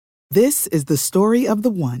This is the story of the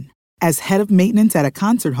one. As head of maintenance at a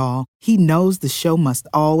concert hall, he knows the show must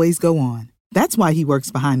always go on. That's why he works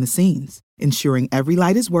behind the scenes, ensuring every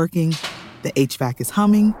light is working, the HVAC is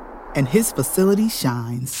humming, and his facility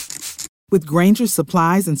shines. With Grainger's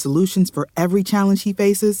supplies and solutions for every challenge he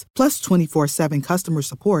faces, plus 24/7 customer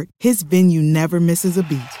support, his venue never misses a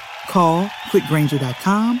beat. Call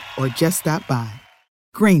quickgrainger.com or just stop by.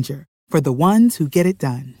 Grainger, for the ones who get it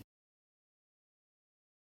done.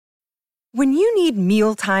 When you need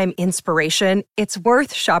mealtime inspiration, it's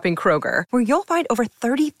worth shopping Kroger, where you'll find over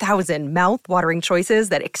 30,000 mouth-watering choices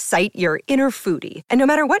that excite your inner foodie. And no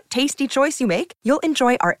matter what tasty choice you make, you'll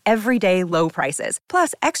enjoy our everyday low prices,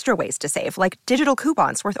 plus extra ways to save, like digital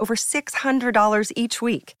coupons worth over $600 each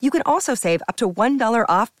week. You can also save up to $1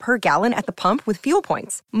 off per gallon at the pump with fuel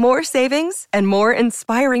points. More savings and more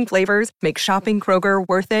inspiring flavors make shopping Kroger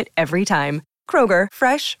worth it every time. Kroger,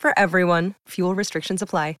 fresh for everyone. Fuel restrictions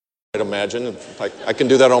apply. I'd imagine I can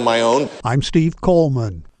do that on my own. I'm Steve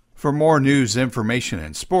Coleman. For more news, information,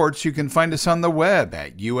 and sports, you can find us on the web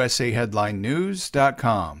at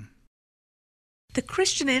usaheadlinenews.com. The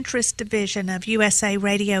Christian Interest Division of USA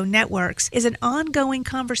Radio Networks is an ongoing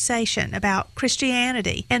conversation about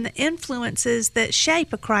Christianity and the influences that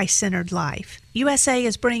shape a Christ-centered life. USA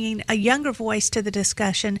is bringing a younger voice to the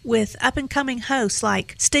discussion with up-and-coming hosts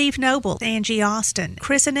like Steve Noble, Angie Austin,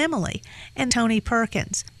 Chris and Emily, and Tony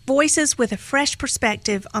Perkins. Voices with a fresh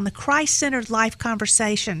perspective on the Christ-centered life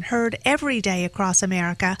conversation heard every day across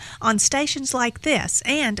America on stations like this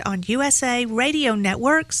and on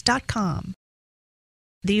usaradionetworks.com.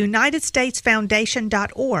 The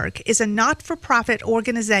UnitedStatesFoundation.org is a not-for-profit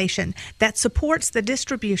organization that supports the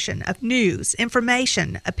distribution of news,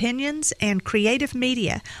 information, opinions, and creative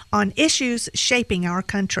media on issues shaping our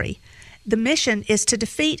country. The mission is to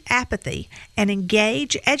defeat apathy and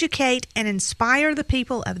engage, educate, and inspire the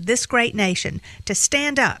people of this great nation to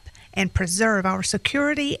stand up and preserve our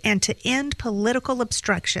security and to end political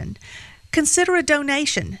obstruction. Consider a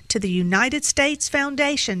donation to the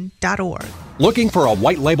UnitedStatesFoundation.org. Looking for a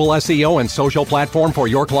white label SEO and social platform for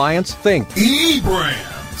your clients? Think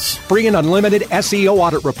eBrands. Free and unlimited SEO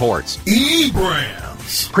audit reports.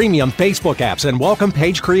 eBrands. Premium Facebook apps and welcome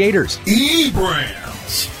page creators.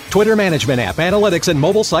 eBrands. Twitter management app, analytics, and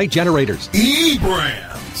mobile site generators.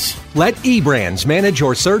 eBrands. Let eBrands manage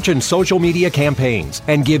your search and social media campaigns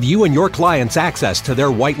and give you and your clients access to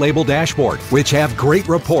their white label dashboard, which have great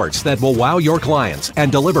reports that will wow your clients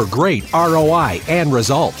and deliver great ROI and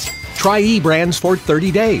results. Try eBrands for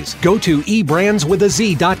 30 days. Go to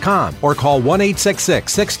eBrandsWithAZ.com or call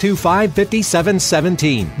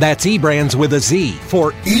 1-866-625-5717. That's eBrands with a Z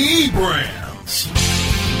for eBrands.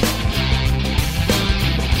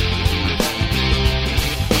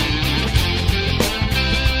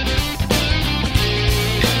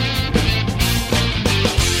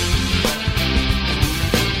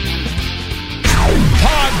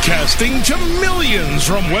 Broadcasting to millions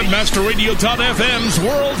from WebmasterRadio.fm's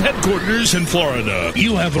world headquarters in Florida.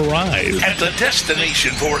 You have arrived at the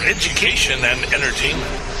destination for education and entertainment.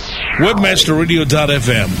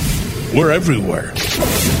 WebmasterRadio.fm. We're everywhere.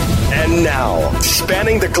 And now,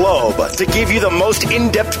 spanning the globe to give you the most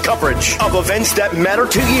in-depth coverage of events that matter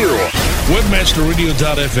to you.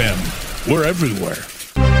 WebmasterRadio.fm. We're everywhere.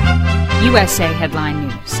 USA Headline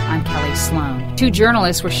News. I'm Kelly Sloan. 2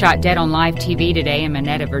 journalists were shot dead on live TV today in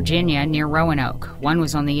Monetta, Virginia, near Roanoke. One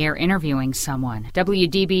was on the air interviewing someone.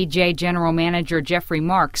 WDBJ General Manager Jeffrey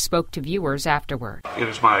Marks spoke to viewers afterward. It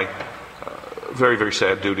is my very, very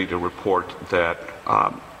sad duty to report that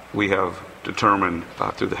we have determined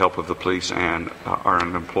through the help of the police and our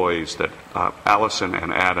own employees that Allison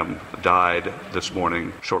and Adam died this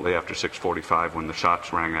morning shortly after 6:45 when the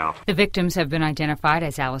shots rang out. The victims have been identified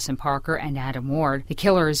as Allison Parker and Adam Ward. The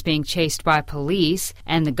killer is being chased by police,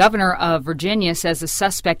 and the governor of Virginia says the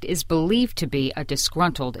suspect is believed to be a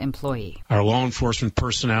disgruntled employee. Our law enforcement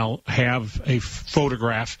personnel have a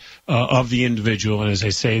photograph of the individual, and as I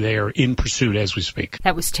say, they are in pursuit as we speak.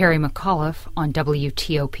 That was Terry McAuliffe on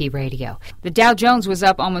WTOP Radio. The Dow Jones was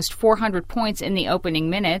up almost 400 points in the opening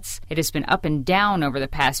minutes. It has been up and down over the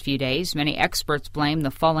past few days. Many experts blame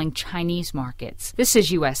the falling Chinese markets. This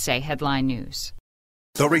is USA Headline News.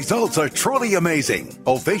 The results are truly amazing.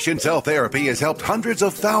 Ovation Cell Therapy has helped hundreds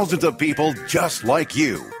of thousands of people just like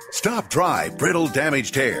you. Stop dry, brittle,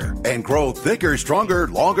 damaged hair and grow thicker, stronger,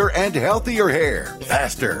 longer, and healthier hair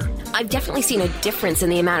faster. I've definitely seen a difference in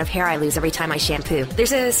the amount of hair I lose every time I shampoo.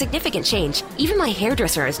 There's a significant change. Even my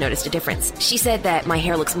hairdresser has noticed a difference. She said that my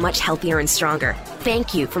hair looks much healthier and stronger.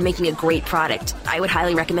 Thank you for making a great product. I would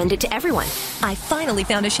highly recommend it to everyone. I finally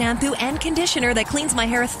found a shampoo and conditioner that cleans my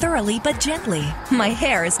hair thoroughly but gently. My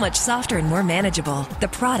hair is much softer and more manageable. The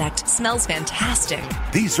product smells fantastic.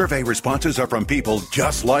 These survey responses are from people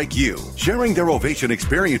just like you, sharing their Ovation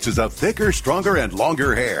experiences of thicker, stronger, and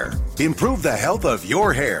longer hair. Improve the health of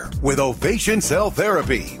your hair with Ovation Cell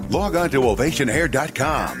Therapy. Log on to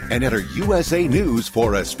ovationhair.com and enter USA News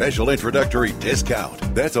for a special introductory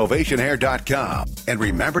discount. That's ovationhair.com. And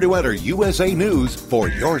remember to enter USA News for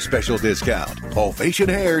your special discount.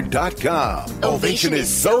 Ovationhair.com. Ovation is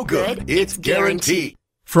so good, it's guaranteed.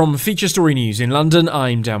 From Feature Story News in London,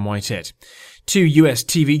 I'm Dan Whitehead. 2 US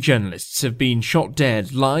TV journalists have been shot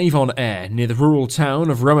dead live on air near the rural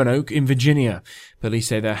town of Roanoke in Virginia. Police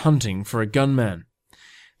say they're hunting for a gunman.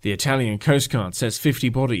 The Italian Coast Guard says 50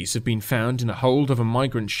 bodies have been found in a hold of a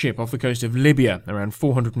migrant ship off the coast of Libya. Around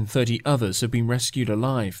 430 others have been rescued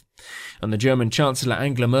alive. And the German Chancellor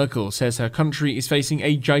Angela Merkel says her country is facing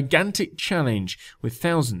a gigantic challenge with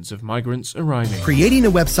thousands of migrants arriving. Creating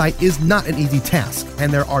a website is not an easy task,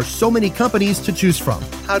 and there are so many companies to choose from.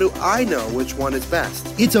 How do I know which one is best?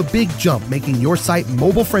 It's a big jump making your site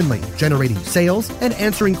mobile-friendly, generating sales, and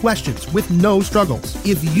answering questions with no struggles.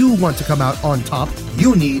 If you want to come out on top,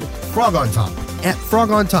 you need Frog on Top. At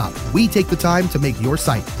Frog on Top, we take the time to make your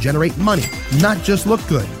site generate money, not just look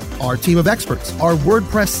good. Our team of experts are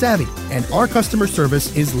WordPress savvy, and our customer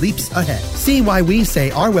service is leaps ahead. See why we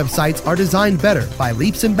say our websites are designed better by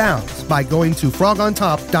leaps and bounds by going to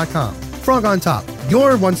frogontop.com. Frog on Top,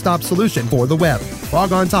 your one-stop solution for the web.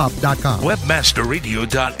 frogontop.com.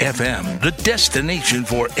 Webmasterradio.fm, the destination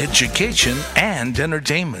for education and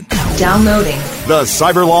entertainment. Downloading the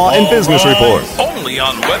Cyber Law and Business Report. Only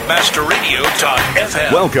on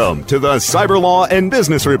Webmasterradio.fm. Welcome to the Cyber Law and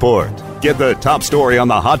Business Report. Get the top story on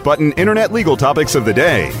the hot button internet legal topics of the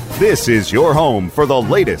day. This is your home for the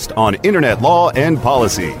latest on internet law and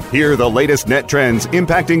policy. Hear the latest net trends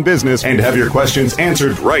impacting business and have your questions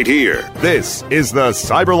answered right here. This is the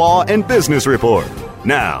Cyber Law and Business Report.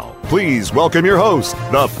 Now, please welcome your host,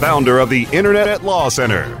 the founder of the Internet Law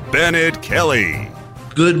Center, Bennett Kelly.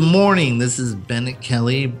 Good morning. This is Bennett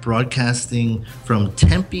Kelly broadcasting from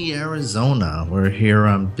Tempe, Arizona. We're here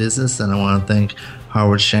on business, and I want to thank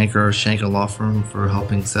Howard Shanker Law Firm for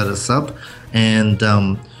helping set us up. And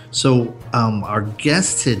our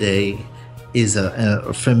guest today is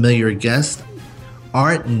a familiar guest,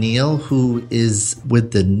 Art Neal, who is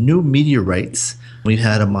with the New Media Rights. We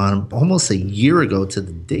had him on almost a year ago to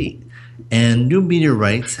the date. And New Media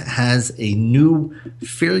Rights has a new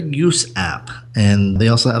fair use app. And they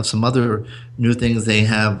also have some other new things they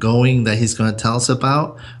have going that he's going to tell us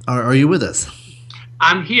about. Are you with us?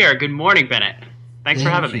 I'm here. Good morning, Bennett. Thanks for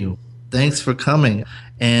having me. Thanks for coming.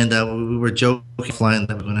 And we were joking flying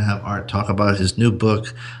that we're going to have Art talk about his new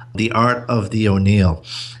book, The Art of the O'Neill.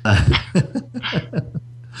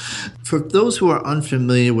 For those who are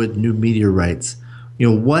unfamiliar with New Media Rights,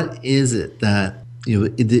 what is it that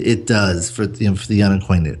it does for the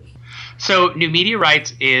unacquainted? So New Media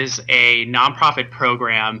Rights is a nonprofit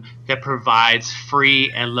program that provides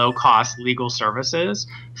free and low-cost legal services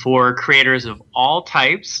for creators of all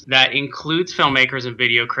types. That includes filmmakers and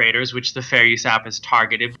video creators, which the Fair Use app is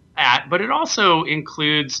targeted at, but it also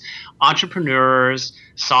includes entrepreneurs,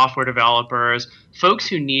 software developers, folks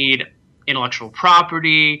who need intellectual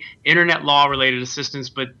property, internet law related assistance,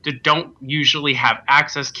 but don't usually have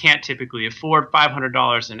access, can't typically afford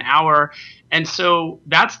 $500 an hour. And so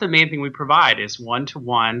that's the main thing we provide is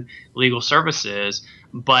one-to-one legal services.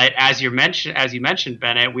 But as you mentioned,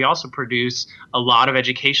 Bennett, we also produce a lot of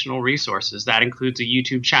educational resources. That includes a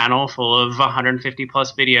YouTube channel full of 150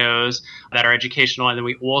 plus videos that are educational. And then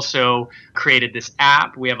we also created this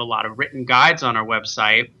app. We have a lot of written guides on our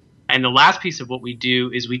website. And the last piece of what we do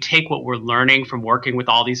is we take what we're learning from working with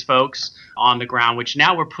all these folks on the ground, which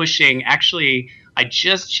now we're pushing. Actually, I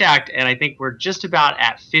just checked, and I think we're just about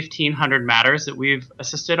at 1,500 matters that we've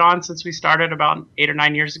assisted on since we started about 8 or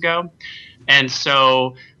 9 years ago. And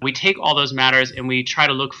so we take all those matters and we try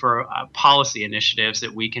to look for policy initiatives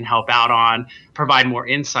that we can help out on, provide more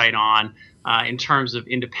insight on in terms of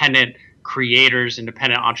independent creators,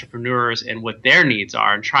 independent entrepreneurs, and what their needs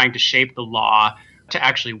are, and trying to shape the law to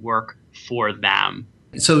actually work for them.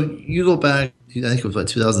 So you go back, I think it was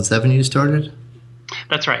 2007 you started?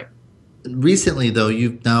 That's right. Recently, though,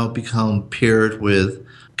 you've now become paired with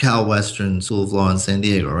Cal Western School of Law in San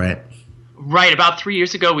Diego, right? Right. About 3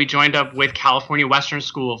 years ago, we joined up with California Western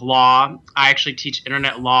School of Law. I actually teach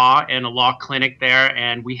internet law in a law clinic there,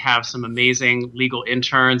 and we have some amazing legal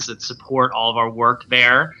interns that support all of our work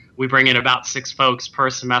there. We bring in about 6 folks per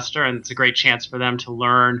semester, and it's a great chance for them to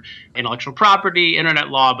learn intellectual property, internet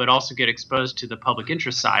law, but also get exposed to the public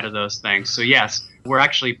interest side of those things. So yes, we're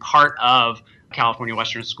actually part of California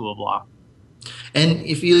Western School of Law. And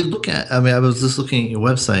if you look at, I was just looking at your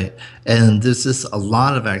website, and there's just a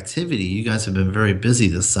lot of activity. You guys have been very busy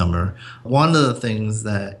this summer. One of the things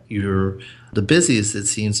that you're the busiest, it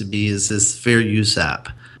seems to be, is this Fair Use app.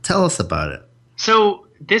 Tell us about it. So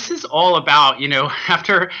this is all about,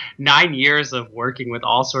 after 9 years of working with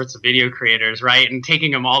all sorts of video creators, right, and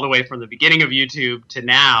taking them all the way from the beginning of YouTube to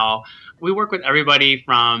now, we work with everybody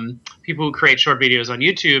from people who create short videos on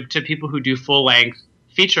YouTube to people who do full-length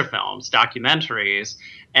feature films, documentaries.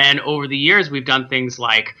 And over the years, we've done things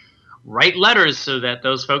like write letters so that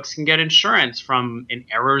those folks can get insurance from an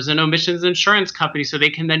errors and omissions insurance company so they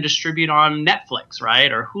can then distribute on Netflix,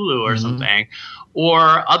 right, or Hulu or something.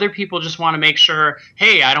 Or other people just want to make sure,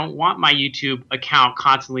 hey, I don't want my YouTube account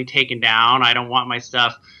constantly taken down. I don't want my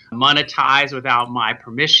stuff monetized without my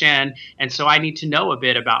permission. And so I need to know a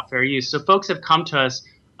bit about fair use. So folks have come to us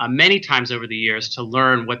many times over the years to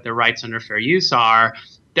learn what their rights under fair use are.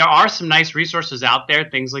 There are some nice resources out there,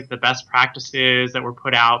 things like the best practices that were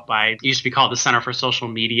put out by, it used to be called the Center for Social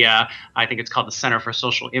Media. I think it's called the Center for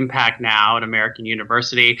Social Impact now at American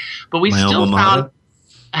University. But we still found...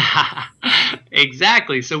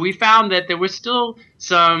 Exactly. So we found that there was still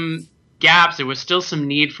some gaps. There was still some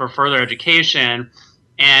need for further education.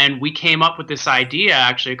 And we came up with this idea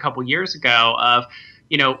actually a couple years ago of,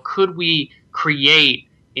 could we create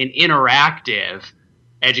an interactive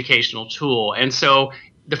educational tool? And so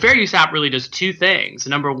the Fair Use app really does 2 things.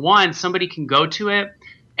 Number one, somebody can go to it,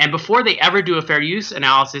 and before they ever do a fair use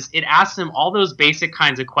analysis, it asks them all those basic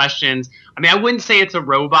kinds of questions. I wouldn't say it's a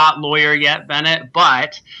robot lawyer yet, Bennett,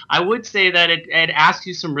 but I would say that it asks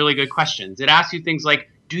you some really good questions. It asks you things like,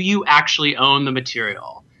 do you actually own the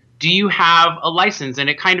material? Do you have a license? And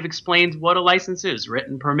it kind of explains what a license is,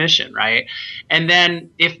 written permission, right? And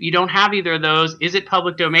then if you don't have either of those, is it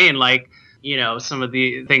public domain? Like, some of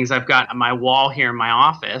the things I've got on my wall here in my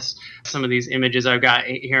office, some of these images I've got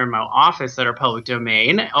here in my office that are public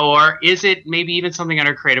domain, or is it maybe even something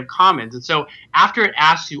under Creative Commons? And so after it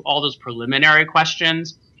asks you all those preliminary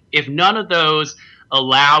questions, if none of those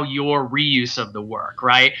allow your reuse of the work,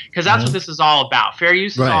 right? Because that's what this is all about. Fair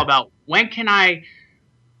use is all about, when can I,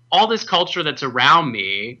 all this culture that's around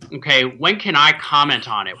me, okay, when can I comment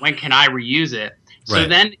on it? When can I reuse it? So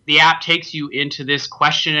then the app takes you into this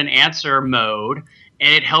question and answer mode,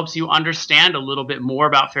 and it helps you understand a little bit more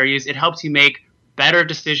about fair use. It helps you make better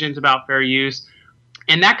decisions about fair use.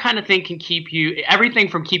 And that kind of thing can keep you, everything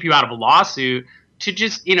from keep you out of a lawsuit to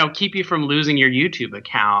just, keep you from losing your YouTube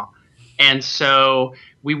account. And so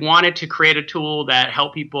we wanted to create a tool that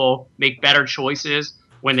helped people make better choices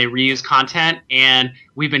when they reuse content. And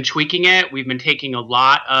we've been tweaking it. We've been taking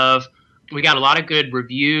we got a lot of good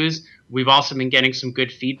reviews. We've also been getting some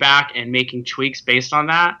good feedback and making tweaks based on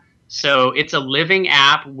that. So it's a living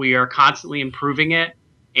app. We are constantly improving it.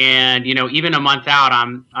 And, even a month out,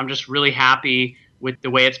 I'm just really happy with the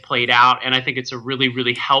way it's played out. And I think it's a really,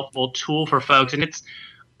 really helpful tool for folks. And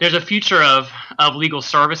there's a future of legal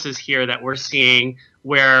services here that we're seeing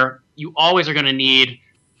where you always are going to need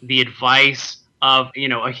the advice of,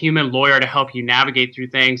 a human lawyer to help you navigate through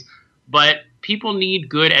things. But people need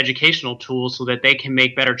good educational tools so that they can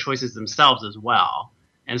make better choices themselves as well.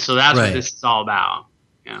 And so that's what this is all about.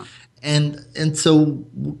 Yeah. And so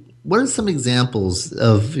what are some examples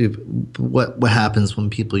of what happens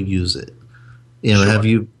when people use it? Sure. Have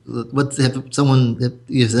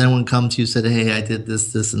anyone come to you and said, hey, I did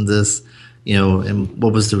this, and this, and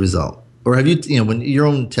what was the result? Or have you, when your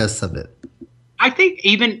own tests of it? I think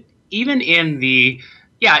even in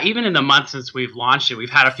the month since we've launched it, we've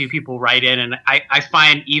had a few people write in, and I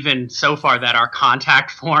find even so far that our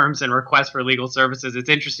contact forms and requests for legal services, it's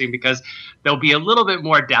interesting because there'll be a little bit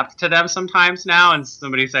more depth to them sometimes now, and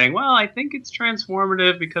somebody saying, well, I think it's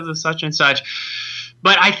transformative because of such and such.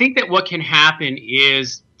 But I think that what can happen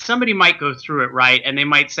is somebody might go through it, right, and they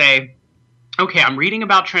might say, okay, I'm reading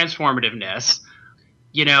about transformativeness.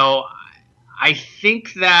 I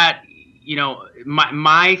think that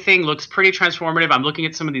my thing looks pretty transformative. I'm looking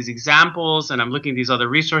at some of these examples, and I'm looking at these other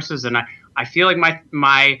resources, and I feel like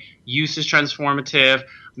my use is transformative.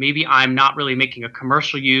 Maybe I'm not really making a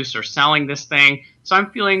commercial use or selling this thing, so I'm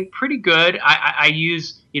feeling pretty good. I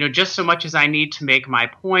use just so much as I need to make my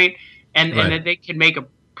point, and that they can make a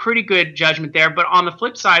pretty good judgment there. But on the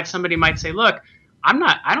flip side, somebody might say, look,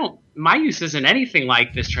 my use isn't anything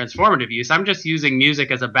like this transformative use. I'm just using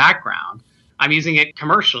music as a background. I'm using it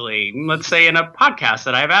commercially, let's say in a podcast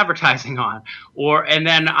that I have advertising on, and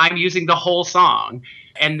then I'm using the whole song.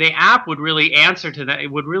 And the app would really answer to that.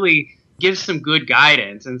 It would really give some good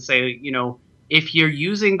guidance and say, if you're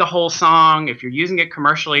using the whole song, if you're using it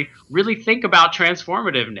commercially, really think about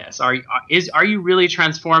transformativeness. Are you really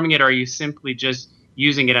transforming it, or are you simply just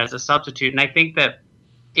using it as a substitute? And I think that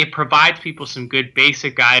it provides people some good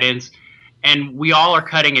basic guidance, and we all are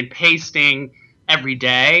cutting and pasting every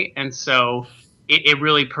day. And so it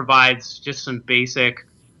really provides just some basic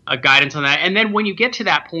guidance on that. And then when you get to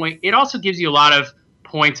that point, it also gives you a lot of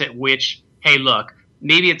points at which, hey, look,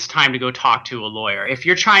 maybe it's time to go talk to a lawyer. If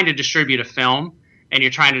you're trying to distribute a film and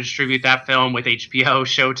you're trying to distribute that film with HBO,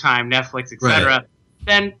 Showtime, Netflix, etc.,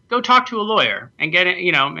 then go talk to a lawyer and get it,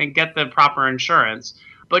 and get the proper insurance.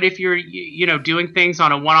 But if you're, doing things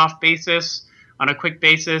on a one-off basis, on a quick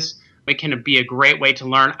basis, it can be a great way to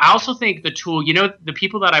learn. I also think the tool, the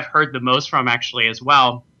people that I've heard the most from actually as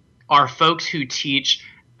well are folks who teach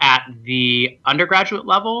at the undergraduate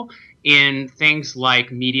level in things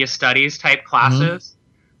like media studies type classes.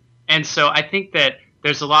 And so I think that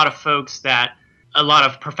there's a lot of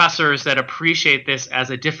professors that appreciate this as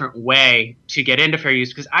a different way to get into fair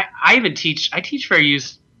use, because I teach fair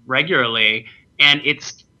use regularly, and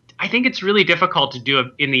I think it's really difficult to do it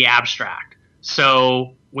in the abstract.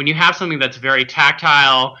 So when you have something that's very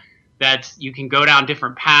tactile, that you can go down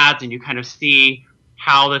different paths and you kind of see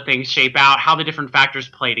how the things shape out, how the different factors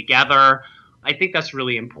play together, I think that's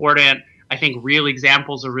really important. I think real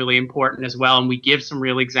examples are really important as well, and we give some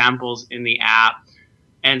real examples in the app.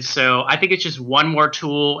 And so I think it's just one more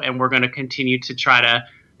tool, and we're going to continue to try to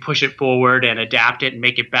push it forward and adapt it and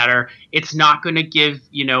make it better. It's not going to give,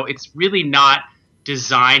 it's really not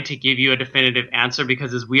designed to give you a definitive answer,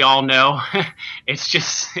 because as we all know, it's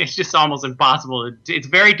just almost impossible. It's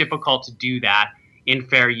very difficult to do that in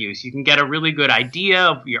fair use. You can get a really good idea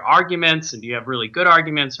of your arguments, and do you have really good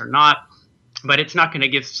arguments or not, but it's not going to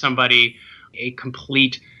give somebody a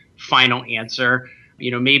complete final answer.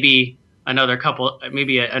 Maybe another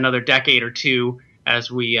decade or two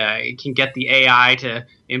as we can get the AI to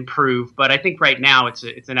improve. But I think right now it's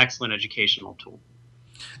an excellent educational tool.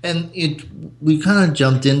 And we kind of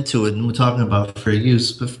jumped into it, and we're talking about fair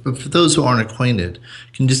use. But for those who aren't acquainted,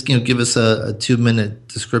 can you just give us a 2-minute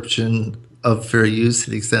description of fair use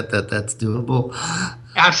to the extent that that's doable?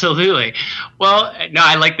 Absolutely. Well, no,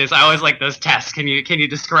 I like this. I always like those tests. Can you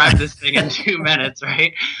describe this thing in 2 minutes,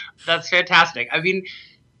 right? That's fantastic. I mean,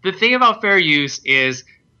 the thing about fair use is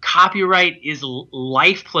copyright is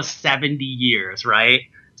life plus 70 years, right?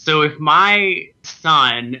 So if my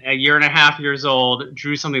son, 1.5 years old,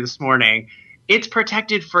 drew something this morning, it's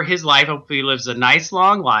protected for his life. Hopefully he lives a nice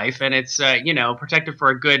long life, and it's protected for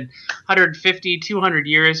a good 150, 200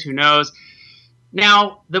 years, who knows.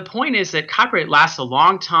 Now, the point is that copyright lasts a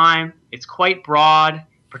long time. It's quite broad,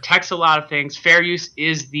 protects a lot of things. Fair use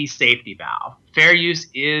is the safety valve. Fair use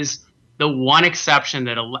is the one exception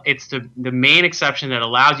it's the main exception that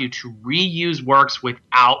allows you to reuse works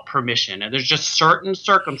without permission. And there's just certain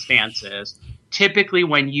circumstances, typically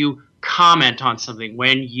when you comment on something,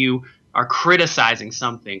 when you are criticizing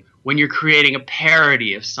something, when you're creating a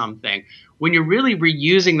parody of something, when you're really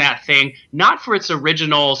reusing that thing, not for its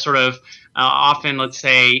original sort of often, let's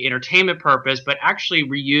say, entertainment purpose, but actually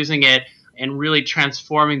reusing it and really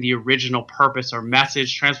transforming the original purpose or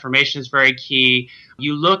message. Transformation is very key.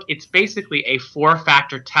 It's basically a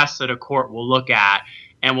 4-factor test that a court will look at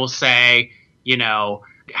and will say,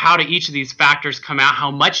 how do each of these factors come out? How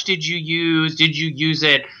much did you use? Did you use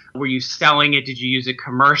it? Were you selling it? Did you use it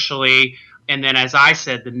commercially? And then, as I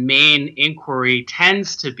said, the main inquiry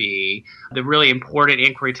tends to be, the really important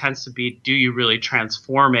inquiry tends to be, do you really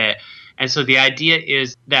transform it? And so the idea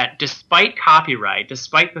is that despite copyright,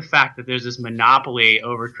 despite the fact that there's this monopoly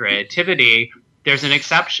over creativity, there's an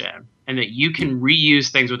exception, and that you can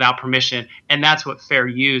reuse things without permission. And that's what fair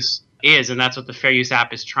use is. And that's what the Fair Use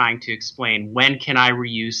app is trying to explain. When can I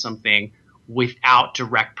reuse something without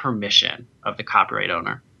direct permission of the copyright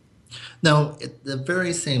owner? Now, at the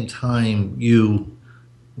very same time you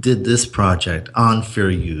did this project on fair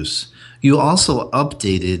use, you also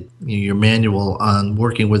updated your manual on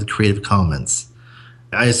working with Creative Commons.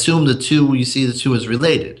 I assume you see the two as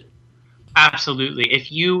related. Absolutely. If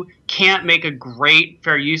you can't make a great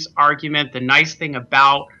fair use argument, the nice thing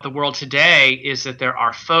about the world today is that there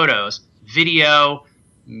are photos, video,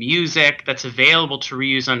 music that's available to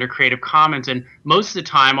reuse under Creative Commons. And most of the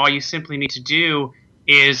time, all you simply need to do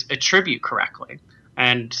is attribute correctly.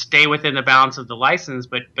 and stay within the bounds of the license.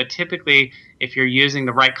 But typically, if you're using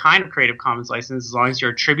the right kind of Creative Commons license, as long as you're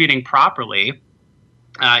attributing properly,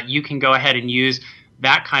 you can go ahead and use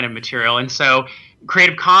that kind of material. And so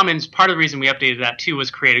Creative Commons, part of the reason we updated that too was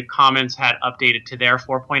Creative Commons had updated to their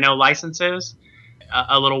 4.0 licenses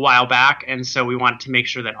a little while back. And so we wanted to make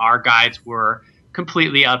sure that our guides were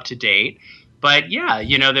completely up to date. But yeah,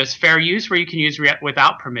 there's fair use where you can use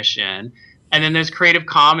without permission. And then there's Creative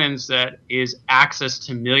Commons that is access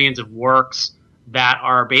to millions of works that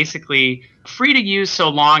are basically free to use so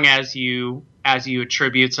long as you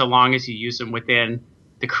attribute, so long as you use them within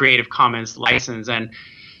the Creative Commons license. And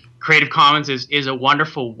Creative Commons is a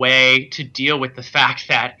wonderful way to deal with the fact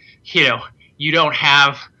that, you don't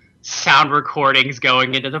have sound recordings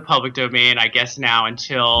going into the public domain, I guess now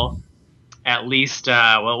until at least, it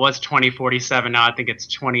was 2047. Now I think it's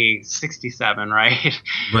 2067, right?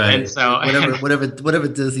 Right. And so whatever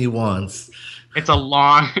Disney wants. It's a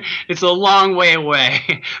long way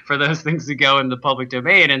away for those things to go in the public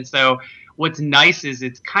domain. And so what's nice is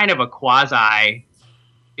it's kind of a quasi.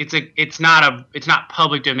 It's not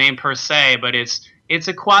public domain per se, but it's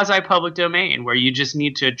a quasi public domain where you just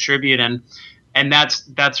need to attribute, and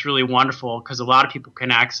that's really wonderful because a lot of people can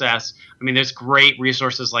access. I mean, there's great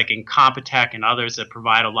resources like Incompetech and others that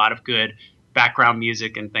provide a lot of good background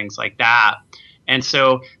music and things like that. And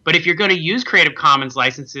so, but if you're going to use Creative Commons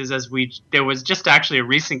licenses, there was just actually a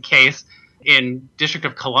recent case in District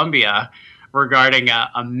of Columbia regarding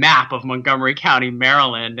a map of Montgomery County,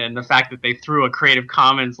 Maryland, and the fact that they threw a Creative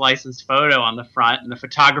Commons licensed photo on the front, and the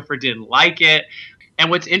photographer didn't like it. And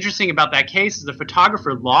what's interesting about that case is the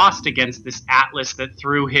photographer lost against this atlas that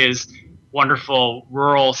threw his wonderful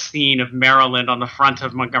rural scene of Maryland on the front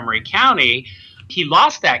of Montgomery County. He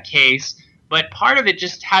lost that case, but part of it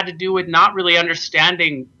just had to do with not really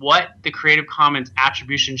understanding what the Creative Commons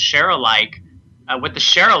attribution share-alike, what the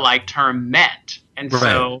share-alike term meant. And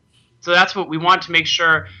so that's what we want to make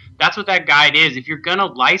sure. That's what that guide is. If you're going to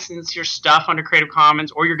license your stuff under Creative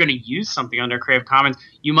Commons or you're going to use something under Creative Commons,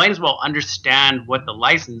 you might as well understand what the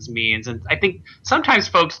license means. And I think sometimes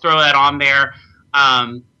folks throw that on there.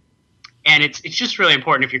 And it's just really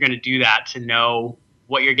important if you're going to do that to know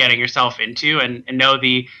what you're getting yourself into and know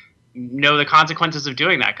the consequences of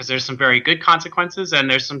doing that, because there's some very good consequences and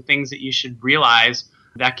there's some things that you should realize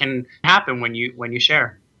that can happen when you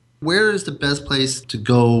share. Where is the best place to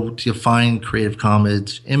go to find Creative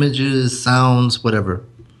Commons images, sounds, whatever?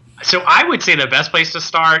 So I would say the best place to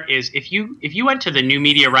start is if you went to the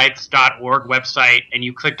newmediarights.org website and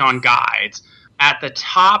you clicked on guides, at the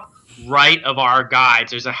top right of our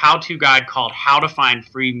guides, there's a how-to guide called How to Find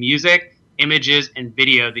Free Music, Images, and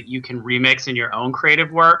Video that you can remix in your own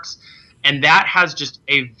creative works. And that has just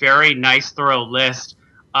a very nice, thorough list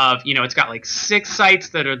of, it's got like 6 sites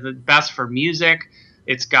that are the best for music.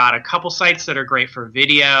 It's got a couple sites that are great for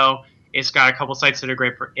video. It's got a couple sites that are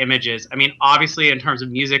great for images. I mean, obviously, in terms of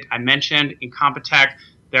music, I mentioned Incompetech.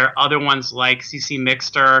 There are other ones like CC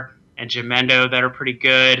Mixter and Jamendo that are pretty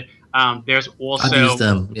good. There's also I've used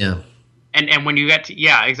them, yeah. And when you get to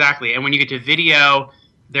exactly. And when you get to video,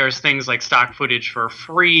 there's things like stock footage for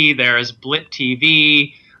free. There's Blit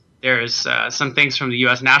TV. There's some things from the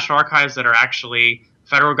U.S. National Archives that are actually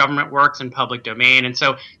federal government works in public domain. And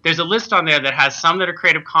so there's a list on there that has some that are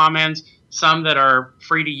Creative Commons, some that are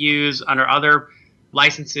free to use under other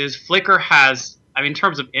licenses. Flickr has, in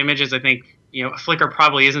terms of images, I think, Flickr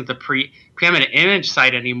probably isn't the preeminent image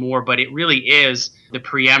site anymore, but it really is the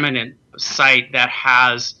preeminent site that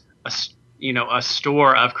has a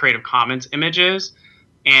store of Creative Commons images.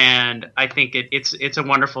 And I think it's a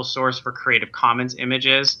wonderful source for Creative Commons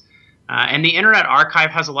images. And the Internet Archive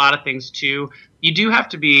has a lot of things too. You do have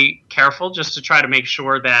to be careful just to try to make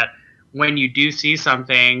sure that when you do see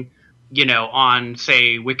something, on,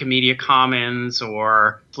 say, Wikimedia Commons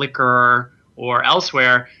or Flickr or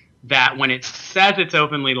elsewhere, that when it says it's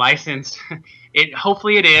openly licensed,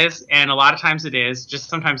 hopefully it is, and a lot of times it is. Just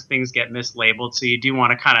sometimes things get mislabeled, so you do want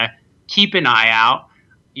to kind of keep an eye out,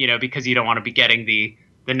 because you don't want to be getting the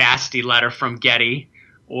nasty letter from Getty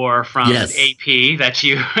or from AP that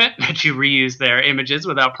you reuse their images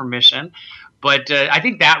without permission. But I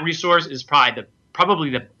think that resource is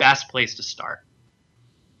probably the best place to start.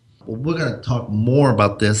 Well, we're going to talk more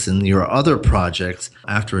about this in your other projects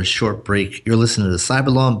after a short break. You're listening to the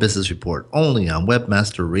Cyberlaw and Business Report only on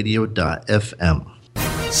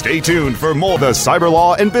webmasterradio.fm. Stay tuned for more of the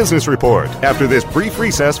Cyberlaw and Business Report after this brief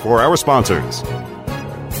recess for our sponsors.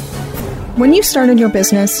 When you started your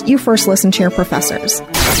business, you first listened to your professors.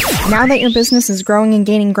 Now that your business is growing and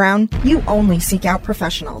gaining ground, you only seek out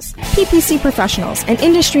professionals. PPC Professionals, an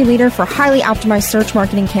industry leader for highly optimized search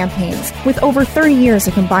marketing campaigns with over 30 years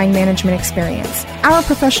of combined management experience. Our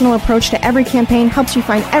professional approach to every campaign helps you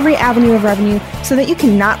find every avenue of revenue so that you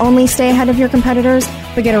can not only stay ahead of your competitors,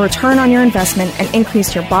 but get a return on your investment and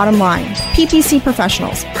increase your bottom line. PPC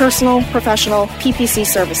Professionals, personal, professional, PPC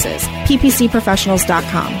services.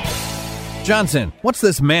 PPCprofessionals.com. Johnson, what's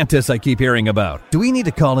this Mantis I keep hearing about? Do we need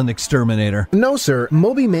to call an exterminator? No, sir.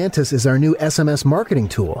 Moby Mantis is our new SMS marketing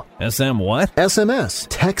tool. SM what? SMS,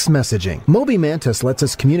 text messaging. Moby Mantis lets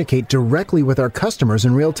us communicate directly with our customers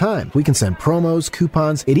in real time. We can send promos,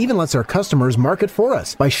 coupons. It even lets our customers market for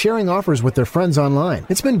us by sharing offers with their friends online.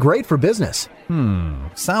 It's been great for business.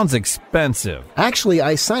 Sounds expensive. Actually,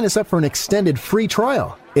 I signed us up for an extended free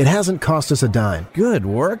trial. It hasn't cost us a dime. Good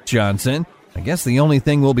work, Johnson. I guess the only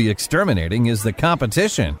thing we'll be exterminating is the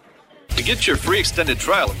competition. To get your free extended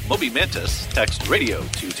trial of Moby Mantis, text radio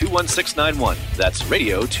to 21691. That's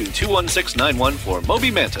radio to 21691 for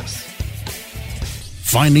Moby Mantis.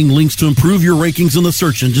 Finding links to improve your rankings in the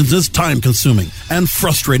search engines is time-consuming and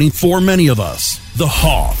frustrating for many of us. The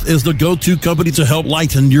Hoff is the go-to company to help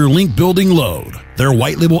lighten your link building load. Their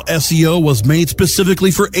white label SEO was made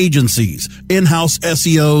specifically for agencies, in-house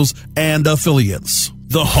SEOs, and affiliates.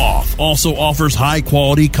 The Hoff also offers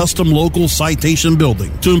high-quality custom local citation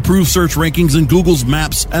building to improve search rankings in Google's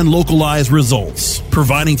maps and localized results,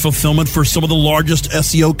 providing fulfillment for some of the largest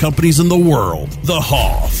SEO companies in the world. The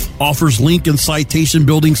Hoff offers link and citation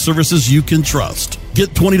building services you can trust. Get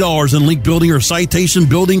 $20 in link building or citation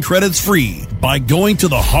building credits free by going to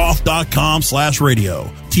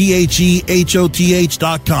thehoff.com/radio.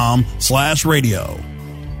 TheHehoth.com/radio.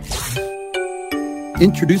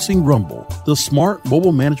 Introducing Rumble, the smart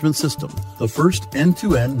mobile management system, the first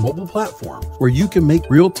end-to-end mobile platform where you can make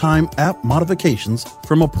real-time app modifications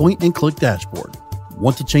from a point-and-click dashboard.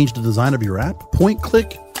 Want to change the design of your app?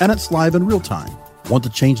 Point-click, and it's live in real time. Want to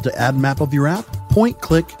change the ad map of your app?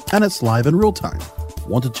 Point-click, and it's live in real time.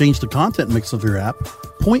 Want to change the content mix of your app?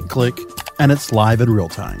 Point-click, and it's live in real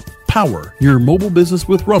time. Power your mobile business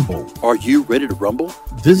with Rumble. Are you ready to rumble?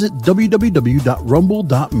 Visit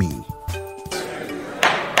www.rumble.me.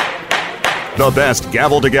 The best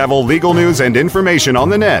gavel-to-gavel legal news and information on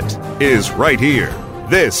the net is right here.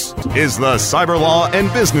 This is the Cyber Law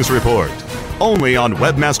and Business Report, only on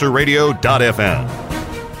webmasterradio.fm.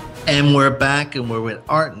 And we're back, and we're with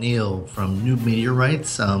Art Neal from New Media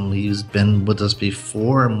Rights. He's been with us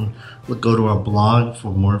before, and we'll go to our blog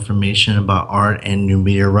for more information about Art and New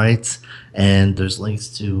Media Rights. And there's links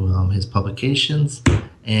to his publications,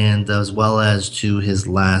 and as well as to his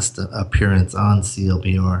last appearance on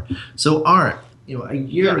CLBR. So, Art, a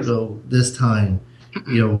year ago this time,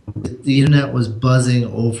 the internet was buzzing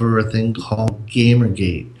over a thing called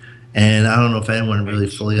Gamergate. And I don't know if anyone really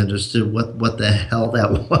fully understood what the hell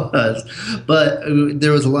that was. But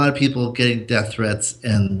there was a lot of people getting death threats,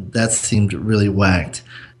 and that seemed really whacked.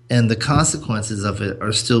 And the consequences of it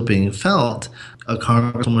are still being felt. A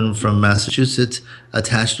congresswoman from Massachusetts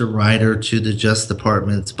attached a rider to the Justice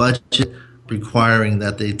Department's budget requiring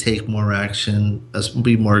that they take more action,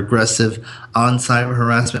 be more aggressive on cyber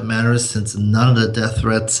harassment matters, since none of the death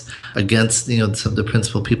threats against some of the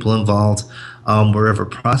principal people involved were ever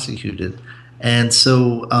prosecuted. And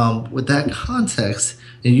so with that context,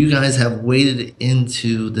 you guys have waded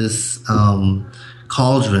into this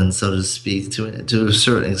cauldron, so to speak, to a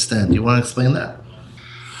certain extent. Do you want to explain that?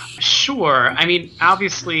 Sure. I mean,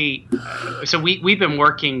 obviously, so we've been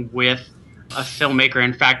working with a filmmaker.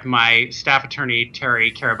 In fact, my staff attorney,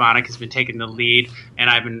 Terry Karabanek, has been taking the lead, and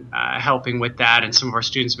I've been helping with that, and some of our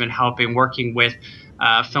students have been helping, working with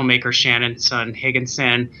filmmaker Shannon Sun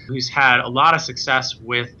Higginson, who's had a lot of success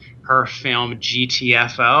with her film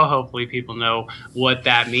GTFO. Hopefully people know what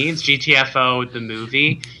that means. GTFO, the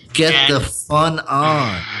movie. Get the fun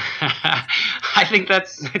on. I think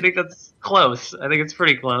that's close. I think it's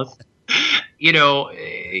pretty close.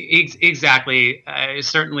 Exactly.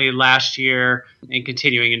 Certainly last year and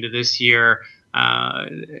continuing into this year,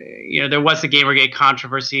 there was the Gamergate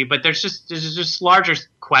controversy, but there's just larger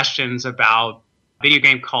questions about video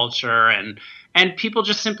game culture and people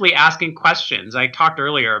just simply asking questions. I talked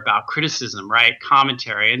earlier about criticism, right?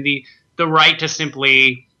 Commentary, and the right to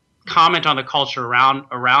simply comment on the culture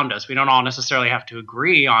around us. We don't all necessarily have to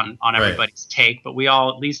agree on everybody's take, but we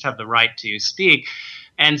all at least have the right to speak.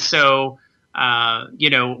 And so,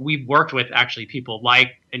 we've worked with actually people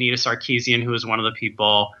like Anita Sarkeesian, who was one of the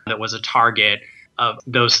people that was a target of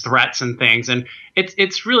those threats and things. And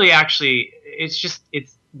it's really actually, it's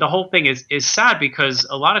the whole thing is sad because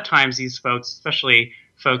a lot of times these folks, especially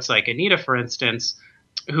folks like Anita, for instance,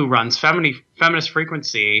 who runs Feminist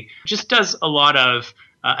Frequency, just does a lot of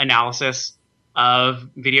analysis of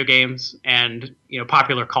video games and,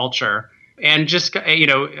 popular culture, and just,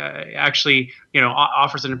 actually,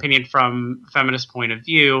 offers an opinion from a feminist point of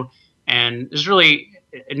view. And there's really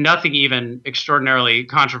nothing even extraordinarily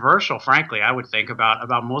controversial, frankly, I would think,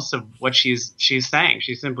 about most of what she's saying.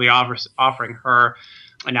 She's simply offering her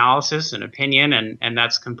analysis and opinion, and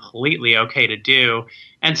that's completely okay to do.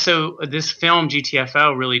 And so this film,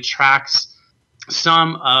 GTFO, really tracks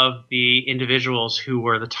some of the individuals who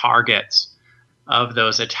were the targets of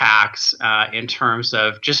those attacks in terms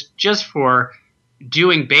of just for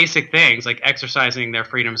doing basic things like exercising their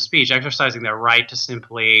freedom of speech, exercising their right to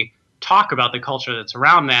simply talk about the culture that's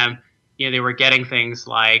around them. They were getting things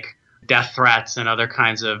like death threats and other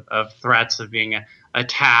kinds of threats of being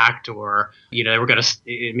attacked, or they were going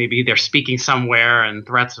to maybe they're speaking somewhere and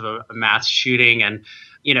threats of a mass shooting, and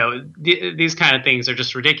these kind of things are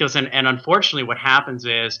just ridiculous. And unfortunately, what happens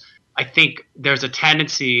is I think there's a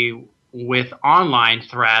tendency with online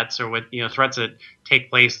threats, or with threats that take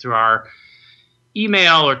place through our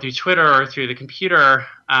email or through Twitter or through the computer.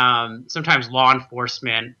 Sometimes law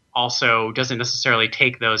enforcement also doesn't necessarily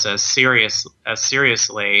take those as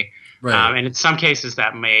seriously. Right. And in some cases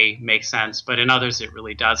that may make sense, but in others it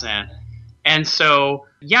really doesn't. And so,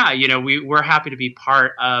 we're happy to be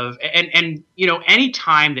part of, and any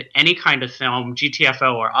time that any kind of film,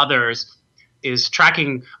 GTFO or others, is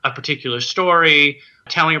tracking a particular story,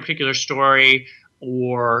 telling a particular story,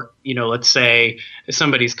 or, let's say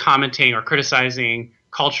somebody's commenting or criticizing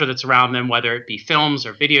culture that's around them, whether it be films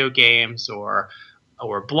or video games or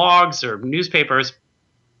blogs or newspapers,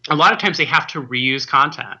 a lot of times they have to reuse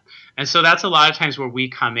content. And so that's a lot of times where we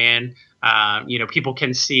come in. People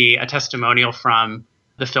can see a testimonial from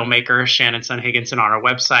the filmmaker, Shannon Sun Higginson, on our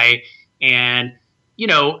website. And,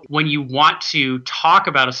 when you want to talk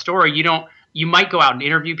about a story, you might go out and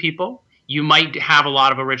interview people. You might have a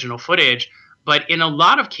lot of original footage, but in a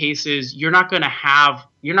lot of cases, you're not going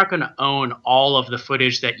to own all of the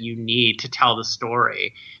footage that you need to tell the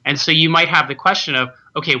story. And so you might have the question of,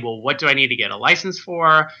 okay, well, what do I need to get a license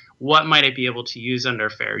for? What might I be able to use under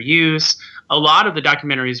fair use? A lot of the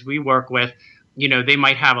documentaries we work with, they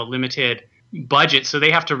might have a limited budget, so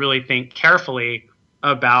they have to really think carefully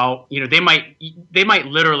about, they might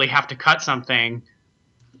literally have to cut something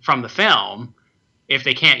from the film if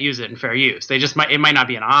they can't use it in fair use. It might not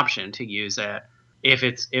be an option to use it if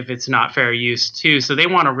it's not fair use too. So they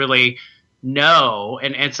want to really know,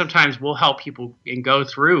 and sometimes we'll help people and go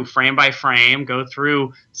through frame by frame, go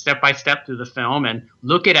through step by step through the film and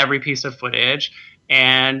look at every piece of footage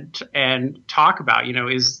and talk about,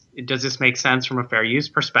 does this make sense from a fair use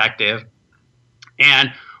perspective?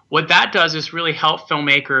 And what that does is really help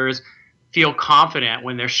filmmakers feel confident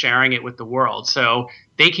when they're sharing it with the world. So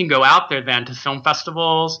they can go out there then to film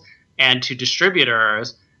festivals and to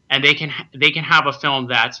distributors, and they can have a film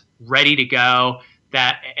that's ready to go.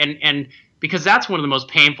 And because that's one of the most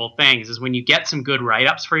painful things is when you get some good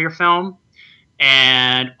write-ups for your film,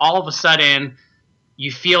 and all of a sudden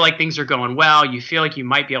you feel like things are going well, you feel like you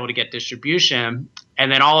might be able to get distribution,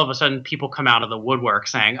 and then all of a sudden people come out of the woodwork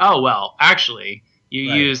saying, "Oh well, actually, you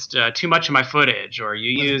used too much of my footage," or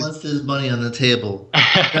once there's money on the table.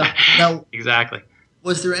 Now, exactly.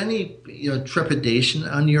 Was there any trepidation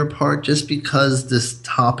on your part just because this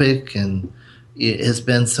topic and it has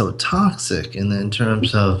been so toxic, and in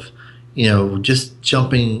terms of just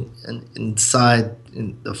jumping inside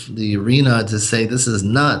in the arena to say this is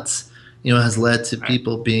nuts, has led to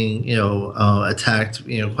people being attacked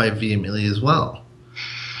quite vehemently as well?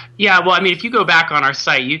 Yeah, well, I mean, if you go back on our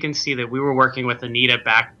site, you can see that we were working with Anita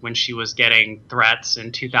back when she was getting threats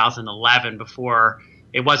in 2011. Before,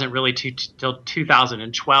 it wasn't really till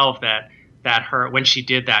 2012 that when she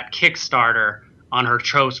did that Kickstarter on her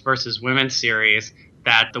Tropes versus Women series,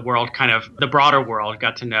 that the broader world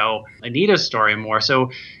got to know Anita's story more.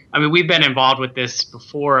 So, I mean, we've been involved with this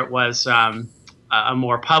before it was a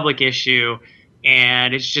more public issue,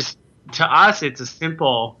 and it's just, to us, it's a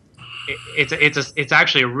simple. It's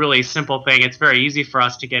actually a really simple thing. It's very easy for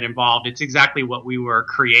us to get involved. It's exactly what we were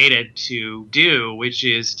created to do, which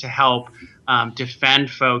is to help defend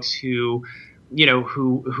folks who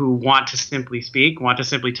want to simply speak, want to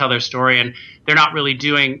simply tell their story, and they're not really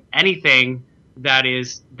doing anything that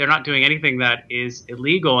is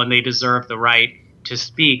illegal, and they deserve the right to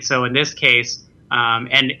speak. So in this case,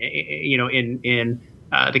 in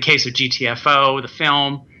the case of GTFO, the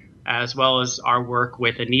film, as well as our work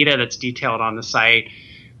with Anita that's detailed on the site,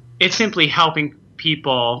 it's simply helping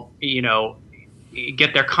people,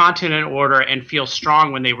 get their content in order and feel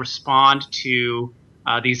strong when they respond to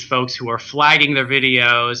these folks who are flagging their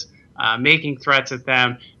videos, making threats at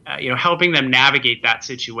them, helping them navigate that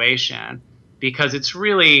situation. Because it's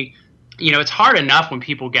really, it's hard enough when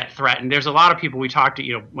people get threatened. There's a lot of people we talk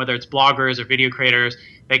to, whether it's bloggers or video creators,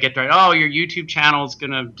 they get threatened, oh, your YouTube channel is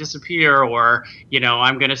going to disappear, or,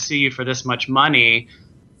 I'm going to sue you for this much money.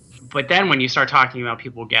 But then when you start talking about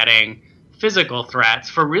people getting physical threats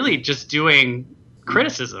for really just doing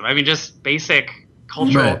criticism, just basic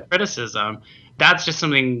cultural criticism, that's just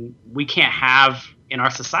something we can't have in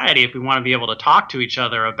our society if we want to be able to talk to each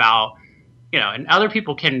other about, and other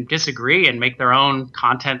people can disagree and make their own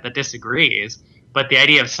content that disagrees, but the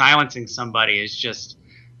idea of silencing somebody is just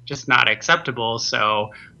not acceptable.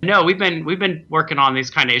 So no, we've been working on these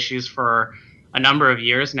kind of issues for a number of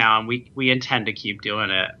years now, and we intend to keep doing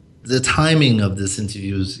it. The timing of this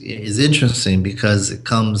interview is interesting because it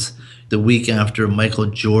comes the week after Michael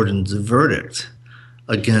Jordan's verdict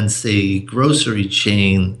against a grocery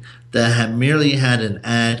chain that had merely had an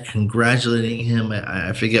ad congratulating him.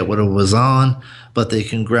 I forget what it was on, but they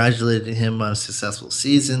congratulated him on a successful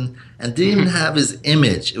season and didn't even have his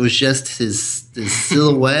image. It was just his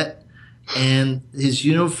silhouette and his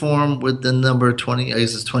uniform with the number 20, I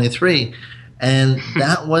guess it's 23. And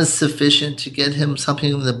that was sufficient to get him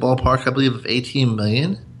something in the ballpark, I believe, of $18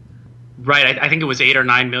 million. Right. I think it was 8 or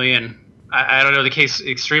 9 million. I don't know the case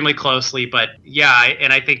extremely closely, but yeah,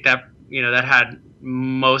 and I think that, that had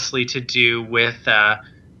mostly to do with the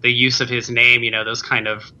use of his name, those kind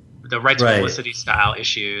of the right to publicity style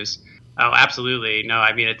issues. Oh, absolutely. No,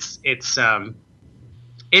 it's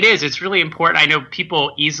really important. I know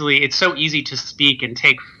people it's so easy to speak and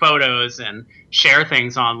take photos and share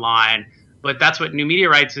things online, but that's what New Media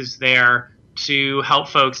Rights is there to help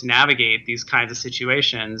folks navigate these kinds of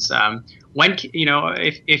situations. When,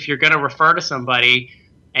 if you're going to refer to somebody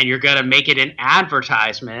and you're going to make it an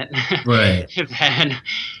advertisement, right,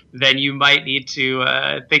 then you might need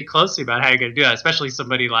to think closely about how you're going to do that, especially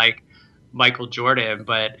somebody like Michael Jordan.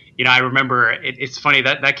 But, I remember it's funny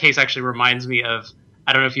that case actually reminds me of,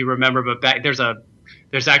 I don't know if you remember, but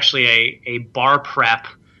there's actually a bar prep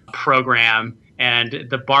program, and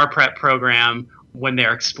the bar prep program, when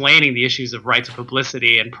they're explaining the issues of rights of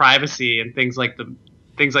publicity and privacy and things like the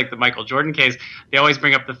Michael Jordan case, they always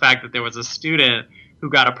bring up the fact that there was a student who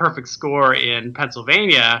got a perfect score in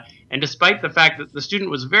Pennsylvania. And despite the fact that the student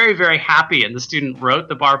was very, very happy, and the student wrote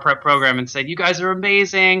the bar prep program and said, you guys are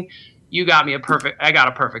amazing. I got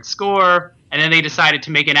a perfect score. And then they decided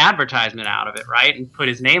to make an advertisement out of it, right? And put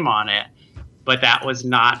his name on it. But that was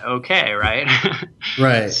not okay, right?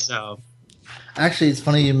 Right. So actually, it's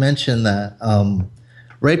funny you mentioned that.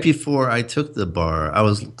 Right before I took the bar, I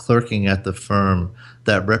was clerking at the firm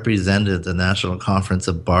that represented the National Conference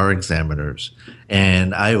of Bar Examiners.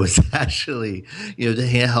 And I was actually,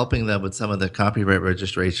 helping them with some of the copyright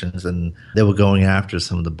registrations, and they were going after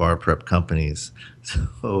some of the bar prep companies.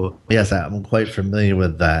 So, yes, I'm quite familiar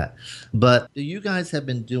with that. But you guys have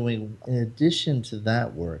been doing, in addition to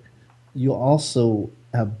that work, you also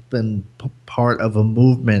have been part of a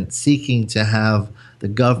movement seeking to have the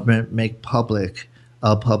government make public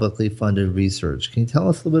publicly funded research. Can you tell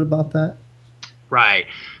us a little bit about that? Right.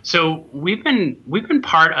 So we've been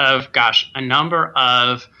part of, a number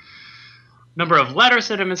of letters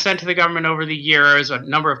that have been sent to the government over the years, a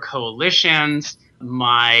number of coalitions.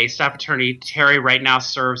 My staff attorney, Terry, right now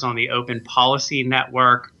serves on the Open Policy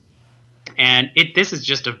Network. And this is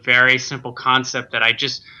just a very simple concept that I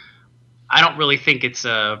don't really think it's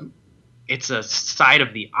a side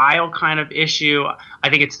of the aisle kind of issue. I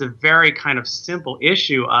think it's the very kind of simple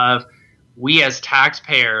issue of, we as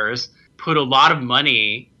taxpayers put a lot of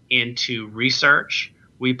money into research.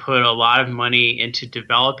 We put a lot of money into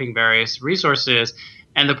developing various resources.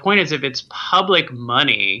 And the point is, if it's public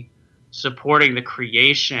money supporting the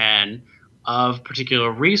creation of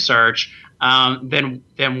particular research, then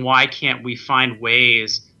why can't we find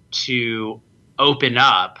ways to open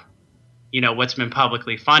up, what's been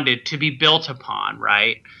publicly funded to be built upon,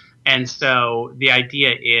 right? And so the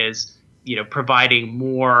idea is, providing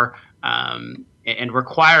more and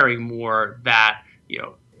requiring more that,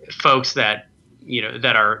 folks that,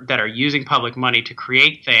 that are using public money to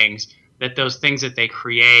create things, that those things that they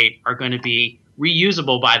create are going to be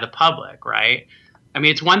reusable by the public, right? I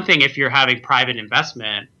mean, it's one thing if you're having private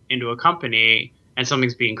investment into a company and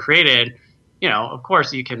something's being created, of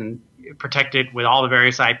course you can protect it with all the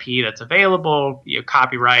various IP that's available,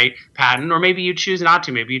 copyright, patent, or maybe you choose not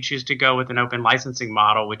to. Maybe you choose to go with an open licensing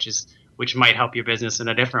model, which might help your business in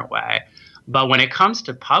a different way. But when it comes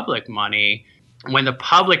to public money, when the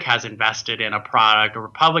public has invested in a product or the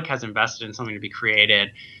public has invested in something to be created,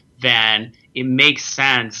 then it makes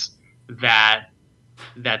sense that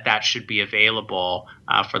should be available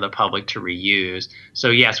for the public to reuse. So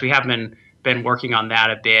yes, we have been working on that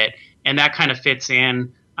a bit, and that kind of fits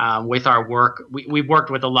in with our work. We've worked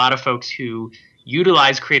with a lot of folks who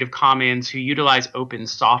utilize Creative Commons, who utilize open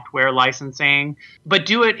software licensing, but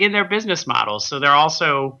do it in their business models. So they're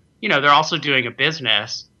also doing a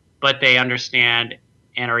business, but they understand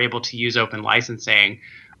and are able to use open licensing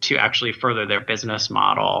to actually further their business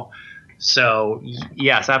model. So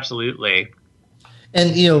yes, absolutely.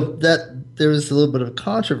 And that there was a little bit of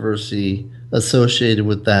controversy associated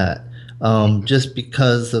with that, just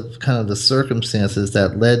because of kind of the circumstances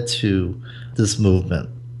that led to this movement.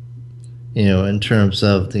 In terms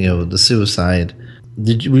of the suicide.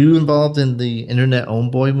 Were you involved in the Internet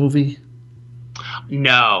Homeboy movie?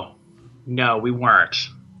 No, we weren't.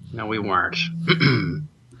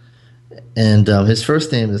 And his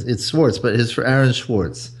first name is Schwartz, but Aaron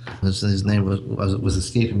Schwartz. His name was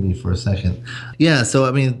escaping me for a second. Yeah, so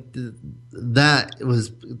I mean, that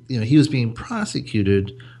was he was being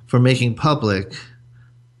prosecuted for making public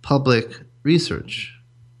research.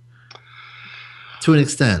 To an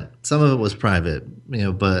extent, some of it was private,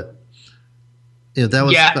 but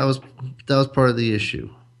that was part of the issue,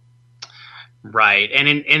 right? And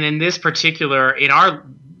in this particular,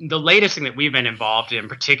 the latest thing that we've been involved in,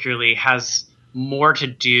 particularly, has more to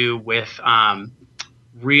do with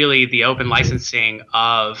really the open licensing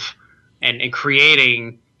of and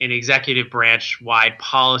creating an executive branch wide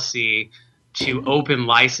policy to open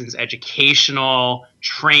license educational,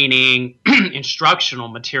 training, instructional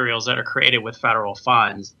materials that are created with federal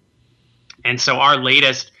funds. And so our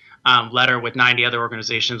latest letter with 90 other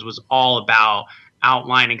organizations was all about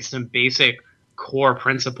outlining some basic core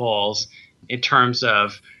principles in terms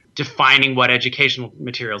of defining what educational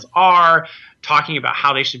materials are, talking about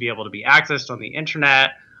how they should be able to be accessed on the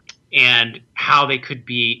internet, and how they could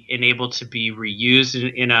be enabled to be reused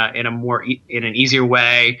in an easier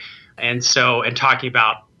way. And talking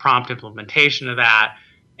about prompt implementation of that,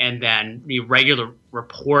 and then the regular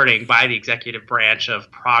reporting by the executive branch of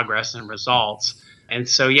progress and results. And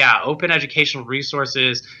so, yeah, open educational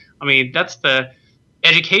resources. I mean,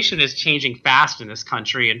 education is changing fast in this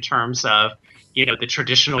country in terms of, the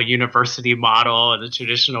traditional university model and the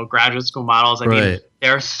traditional graduate school models. I mean,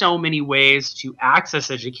 there are so many ways to access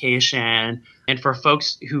education. And for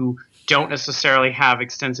folks who don't necessarily have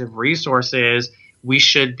extensive resources, we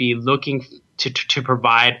should be looking to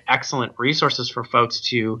provide excellent resources for folks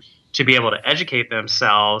to be able to educate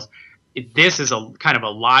themselves. This is a kind of a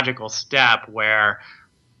logical step where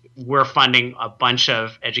we're funding a bunch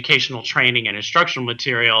of educational training and instructional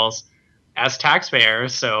materials as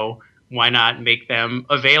taxpayers. So why not make them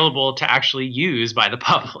available to actually use by the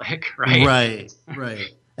public, right?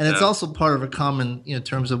 Right. And it's also part of a common, in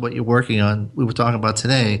terms of what you're working on, we were talking about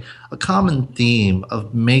today, a common theme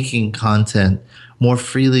of making content more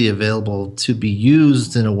freely available to be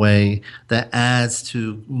used in a way that adds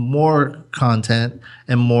to more content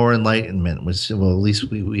and more enlightenment, which, well, at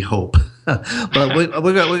least we hope. But we're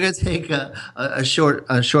going to take a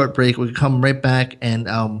short break. We'll come right back, and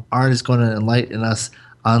Art is going to enlighten us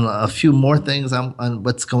on a few more things on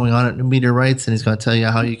what's going on at New Media Rights, and he's going to tell you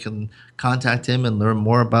how you can contact him and learn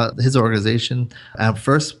more about his organization.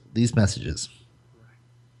 First, these messages.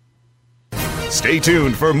 Stay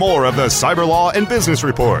tuned for more of the Cyber Law and Business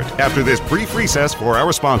Report after this brief recess for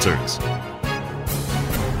our sponsors.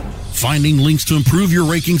 Finding links to improve your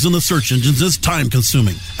rankings in the search engines is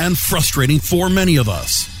time-consuming and frustrating for many of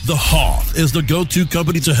us. The Hoff is the go-to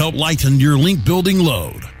company to help lighten your link building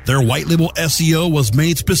load. Their white label SEO was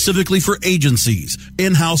made specifically for agencies,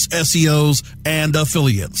 in-house SEOs, and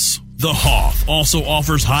affiliates. The Hoff also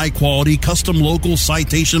offers high-quality custom local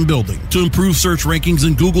citation building to improve search rankings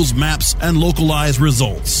in Google's maps and localized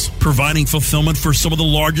results, providing fulfillment for some of the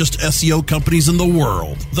largest SEO companies in the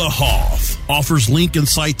world. The Hoff offers link and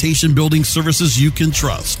citation building services you can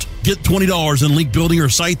trust. Get $20 in link building or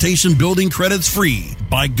citation building credits free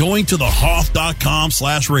by going to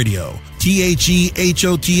thehoff.com/radio.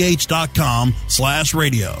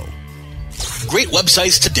 TheHoth.com/radio. Great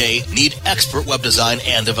websites today need expert web design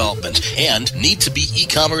and development and need to be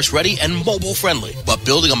e-commerce ready and mobile friendly. But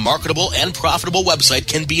building a marketable and profitable website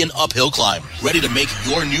can be an uphill climb. Ready to make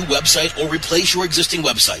your new website or replace your existing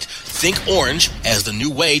website? Think Orange as the new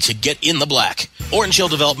way to get in the black. Orange Hill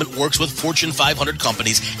Development works with Fortune 500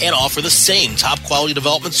 companies and offer the same top quality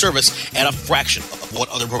development service at a fraction of what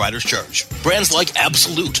other providers charge. Brands like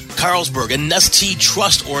Absolute, Carlsberg, and Nestea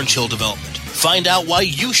trust Orange Hill Development. Find out why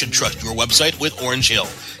you should trust your website with Orange Hill.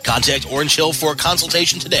 Contact Orange Hill for a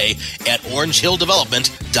consultation today at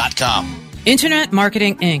orangehilldevelopment.com. Internet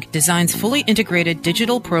Marketing Inc. designs fully integrated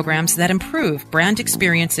digital programs that improve brand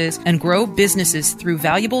experiences and grow businesses through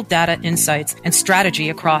valuable data insights and strategy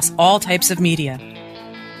across all types of media.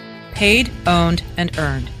 Paid, owned, and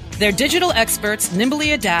earned. Their digital experts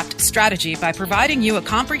nimbly adapt strategy by providing you a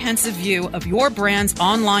comprehensive view of your brand's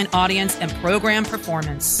online audience and program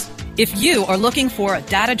performance. If you are looking for a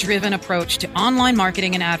data-driven approach to online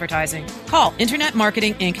marketing and advertising, call Internet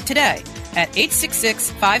Marketing Inc. today at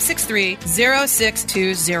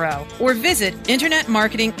 866-563-0620 or visit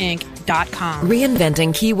InternetMarketingInc.com.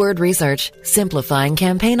 Reinventing keyword research, simplifying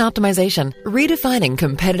campaign optimization, redefining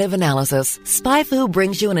competitive analysis. SpyFu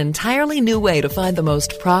brings you an entirely new way to find the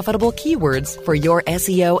most profitable keywords for your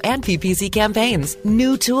SEO and PPC campaigns.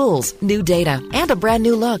 New tools, new data, and a brand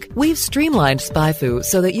new look. We've streamlined SpyFu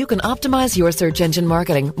so that you can optimize your search engine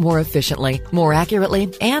marketing more efficiently, more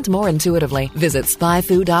accurately, and more intuitively. Visit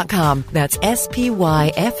SpyFu.com. That's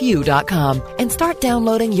SPYFU.com and start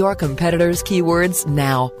downloading your competitors' keywords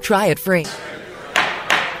now. Try it free.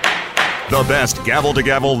 The best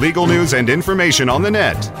gavel-to-gavel legal news and information on the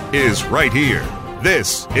net is right here.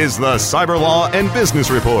 This is the Cyber Law and Business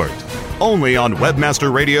Report, only on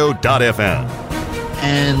webmasterradio.fm.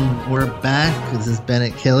 And we're back. This is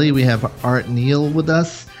Bennett Kelly. We have Art Neal with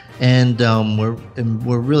us, and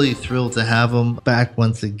we're really thrilled to have him back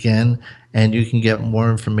once again. And you can get more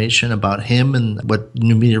information about him and what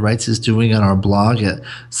New Media Rights is doing on our blog at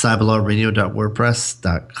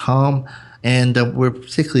cyberlawradio.wordpress.com. And we're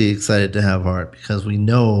particularly excited to have Art because we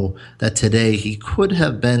know that today he could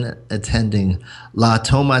have been attending La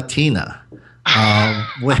Tomatina,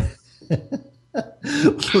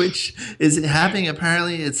 which is having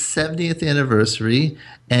apparently its 70th anniversary.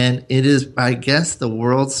 And it is, I guess, the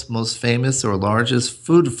world's most famous or largest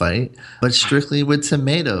food fight, but strictly with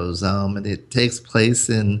tomatoes. And it takes place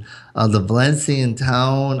in the Valencian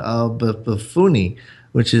town of Buffoni,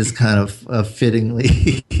 which is kind of fittingly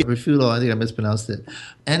Refulo. I think I mispronounced it.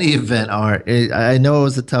 Any event, Art, I know it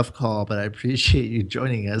was a tough call, but I appreciate you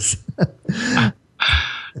joining us.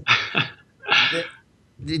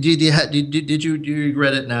 Did you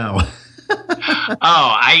regret it now?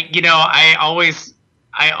 I always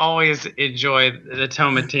enjoy the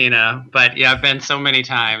Tomatina, but yeah, I've been so many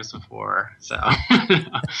times before. So,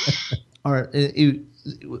 all right.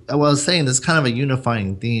 I was saying there's kind of a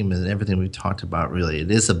unifying theme in everything we've talked about. Really, it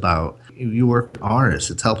is about you work with artists.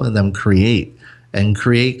 It's helping them create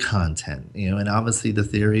content. And obviously the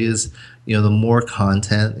theory is, the more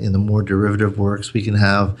content and the more derivative works we can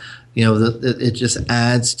have. It just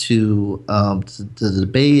adds to the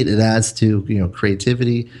debate. It adds to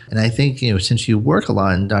creativity. And I think since you work a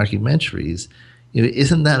lot in documentaries,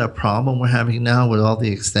 isn't that a problem we're having now with all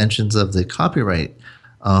the extensions of the copyright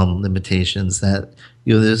limitations that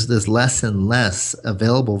there's less and less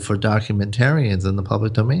available for documentarians in the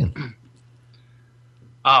public domain?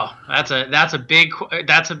 Oh, that's a big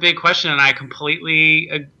question, and I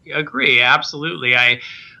completely agree. Absolutely, I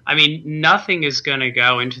mean, nothing is going to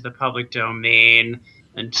go into the public domain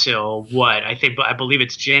until what? I believe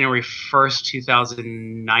it's January 1st,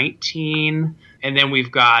 2019. And then we've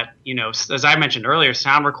got, as I mentioned earlier,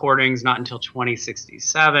 sound recordings not until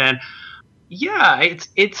 2067. Yeah,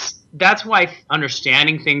 that's why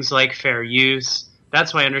understanding things like fair use,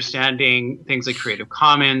 that's why understanding things like Creative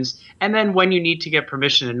Commons, and then when you need to get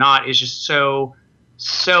permission and not is just so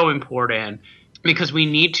important. Because we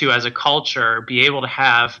need to, as a culture, be able to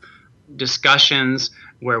have discussions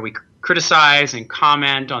where we criticize and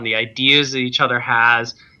comment on the ideas that each other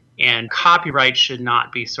has. And copyright should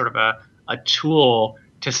not be sort of a tool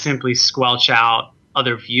to simply squelch out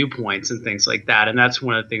other viewpoints and things like that. And that's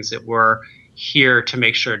one of the things that we're here to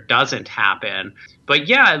make sure doesn't happen. But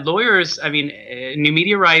yeah, lawyers, New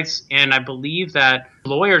Media Rights, and I believe that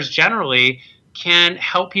lawyers generally can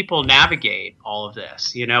help people navigate all of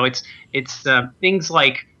this. It's things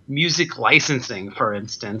like music licensing, for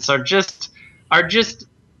instance, are just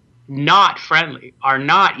not friendly, are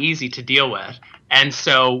not easy to deal with. And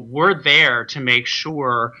so we're there to make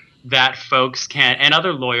sure that folks can, and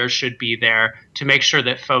other lawyers should be there to make sure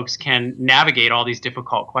that folks can navigate all these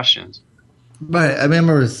difficult questions. Right. I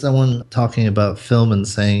remember someone talking about film and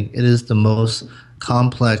saying it is the most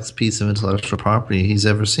complex piece of intellectual property he's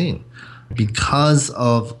ever seen, because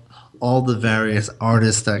of all the various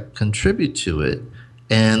artists that contribute to it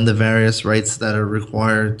and the various rights that are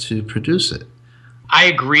required to produce it. I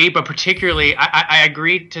agree, but particularly I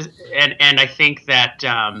agree to, and I think that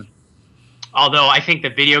although I think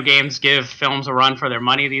that video games give films a run for their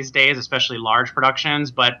money these days, especially large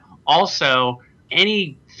productions, but also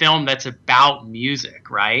any film that's about music,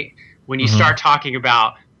 right? When you start talking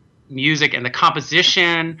about music and the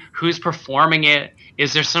composition, who's performing it,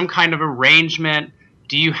 is there some kind of arrangement?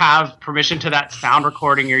 Do you have permission to that sound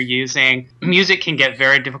recording you're using? Music can get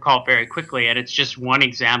very difficult very quickly, and it's just one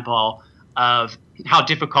example of how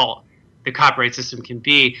difficult the copyright system can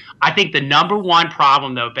be. I think the number one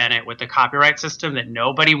problem, though, Bennett, with the copyright system that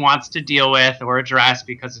nobody wants to deal with or address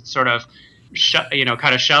because it's sort of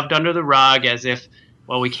kind of shoved under the rug as if,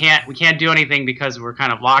 well, we can't do anything because we're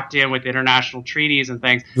kind of locked in with international treaties and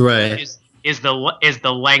things. Right. Is the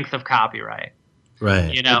length of copyright.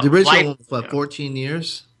 Right. You know, the original was 14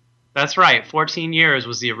 years? That's right. 14 years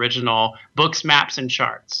was the original Books, Maps, and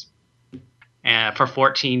Charts for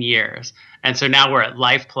 14 years. And so now we're at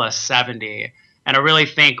life plus 70. And I really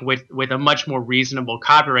think with a much more reasonable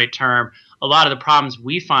copyright term, a lot of the problems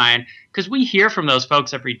we find, because we hear from those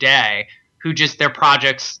folks every day who just their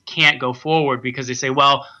projects can't go forward because they say,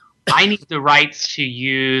 well, I need the rights to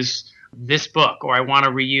use this book, or I want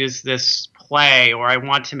to reuse this play, or I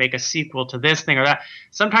want to make a sequel to this thing or that.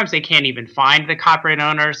 Sometimes they can't even find the copyright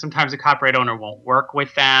owner. Sometimes the copyright owner won't work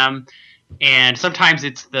with them. And sometimes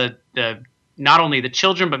it's the not only the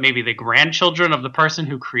children, but maybe the grandchildren of the person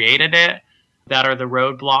who created it that are the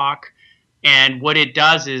roadblock. And what it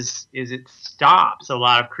does is it stops a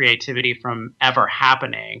lot of creativity from ever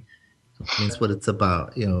happening. That's what it's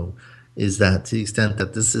about, is that to the extent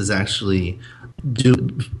that this is actually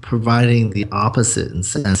providing the opposite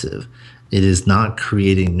incentive. It is not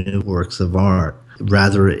creating new works of art.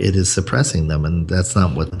 Rather, it is suppressing them, and that's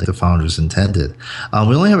not what the founders intended.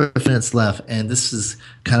 We only have a few minutes left, and this is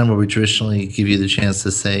kind of where we traditionally give you the chance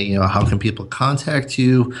to say, how can people contact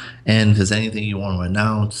you, and if there's anything you want to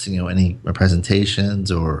announce, any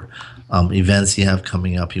presentations or events you have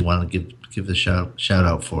coming up you want to give a shout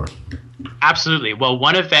out for. Absolutely. Well,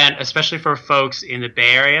 one event, especially for folks in the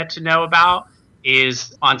Bay Area to know about,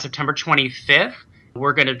 is on September 25th.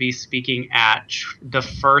 We're going to be speaking at the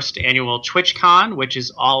first annual TwitchCon, which is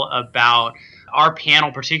all about, our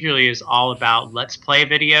panel particularly is all about Let's Play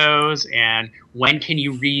videos and when can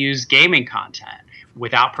you reuse gaming content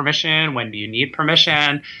without permission, when do you need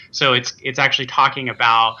permission. So it's actually talking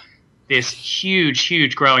about this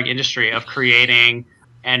huge growing industry of creating,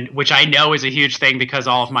 and which I know is a huge thing because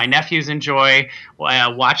all of my nephews enjoy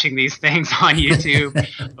watching these things on YouTube,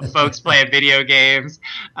 folks playing video games.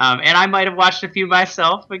 And I might have watched a few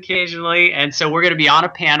myself occasionally. And so we're going to be on a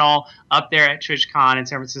panel up there at TwitchCon in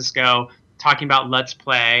San Francisco talking about Let's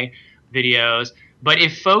Play videos. But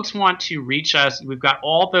if folks want to reach us, we've got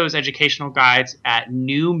all those educational guides at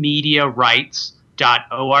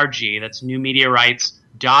newmediarights.org. That's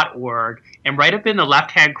newmediarights.org. And right up in the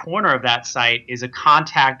left-hand corner of that site is a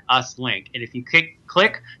Contact Us link. And if you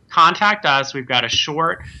click Contact Us, we've got a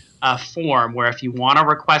short form where if you want to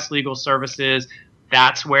request legal services,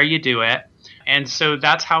 that's where you do it. And so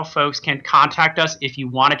that's how folks can contact us. If you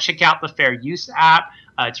want to check out the Fair Use app,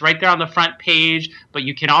 it's right there on the front page. But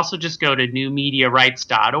you can also just go to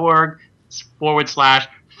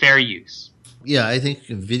newmediarights.org/fair use. Yeah, I think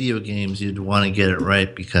in video games you'd want to get it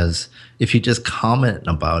right, because if you just comment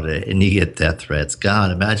about it and you get death threats,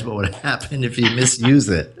 God, imagine what would happen if you misuse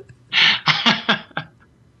it.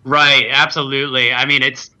 Right, absolutely. I mean,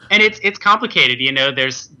 it's complicated.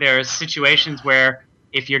 There's situations where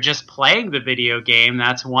if you're just playing the video game,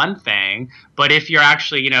 that's one thing. But if you're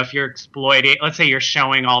actually, if you're exploiting, let's say you're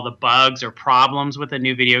showing all the bugs or problems with a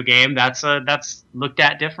new video game, that's looked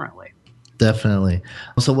at differently. Definitely.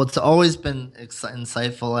 So what's always been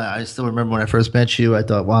insightful, I still remember when I first met you, I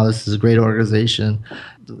thought, wow, this is a great organization.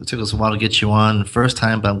 It took us a while to get you on the first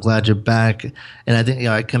time, but I'm glad you're back. And I think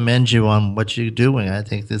I commend you on what you're doing. I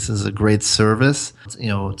think this is a great service.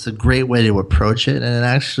 It's a great way to approach it. And it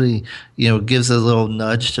actually, gives a little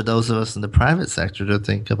nudge to those of us in the private sector to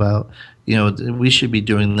think about, we should be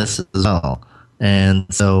doing this as well.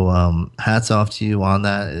 And so hats off to you on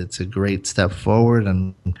that. It's a great step forward,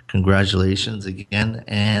 and congratulations again.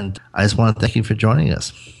 And I just want to thank you for joining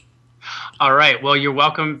us. All right. Well, you're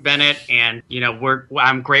welcome, Bennett. And,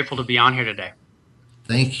 I'm grateful to be on here today.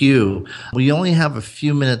 Thank you. We only have a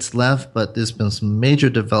few minutes left, but there's been some major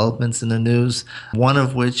developments in the news, one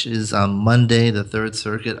of which is on Monday, the Third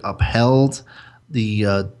Circuit upheld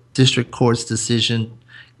the district court's decision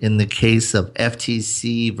in the case of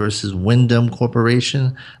FTC versus Wyndham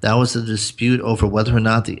Corporation. That was a dispute over whether or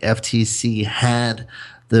not the FTC had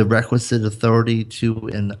the requisite authority to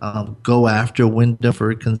go after Wyndham for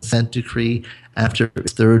a consent decree after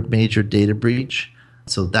its third major data breach.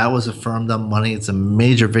 So that was affirmed on Monday. It's a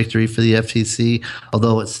major victory for the FTC,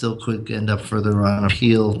 although it still could end up further on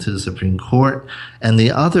appeal to the Supreme Court. And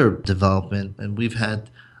the other development, and we've had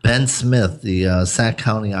Ben Smith, the Sac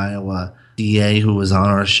County, Iowa DA, who was on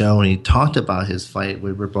our show, and he talked about his fight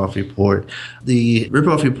with Ripoff Report. The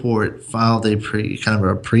Ripoff Report filed a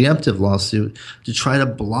preemptive lawsuit to try to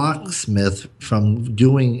block Smith from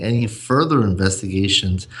doing any further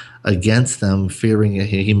investigations against them, fearing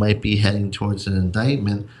he might be heading towards an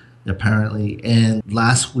indictment, apparently. And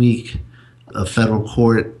last week, a federal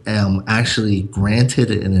court actually granted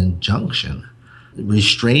an injunction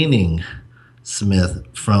restraining Smith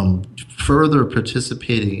from further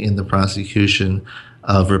participating in the prosecution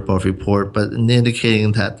of Ripoff Report, but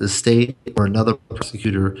indicating that the state or another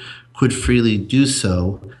prosecutor could freely do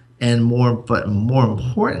so. And more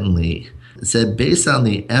importantly, it said based on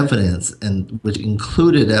the evidence, and which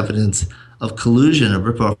included evidence of collusion of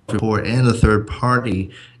Ripoff Report and a third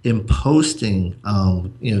party in posting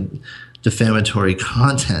defamatory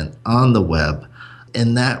content on the web.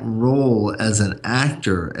 In that role as an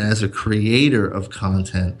actor and as a creator of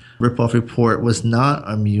content, Ripoff Report was not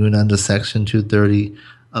immune under Section 230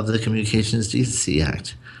 of the Communications Decency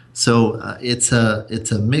Act. So it's a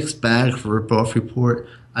mixed bag for Ripoff Report.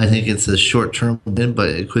 I think it's a short-term win, but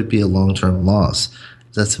it could be a long-term loss.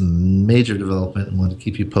 That's a major development and want to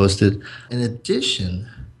keep you posted. In addition,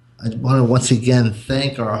 I want to once again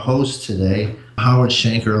thank our host today, Howard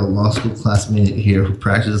Shanker, a law school classmate here who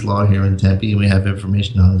practices law here in Tempe. We have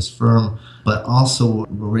information on his firm, but also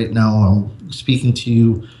right now I'm speaking to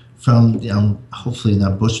you from, hopefully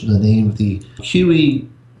not butchering the name, the Huey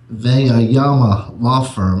Vayayama law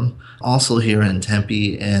firm, also here in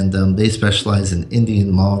Tempe, and they specialize in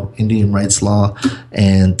Indian law, Indian rights law,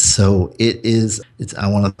 and so I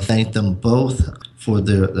want to thank them both for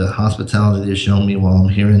the hospitality they've shown me while I'm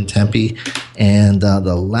here in Tempe. And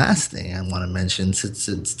the last thing I want to mention, since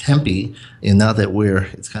it's Tempe, and now that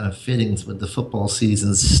it's kind of fitting with the football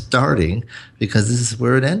season starting, because this is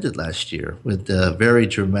where it ended last year with the very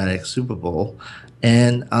dramatic Super Bowl.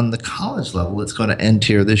 And on the college level, it's going to end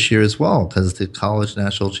here this year as well, because the college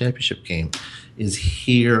national championship game is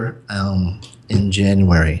here in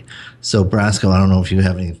January. So, Brasco, I don't know if you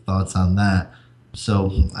have any thoughts on that.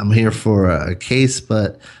 So I'm here for a case,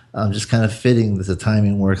 but I'm just kind of fitting that the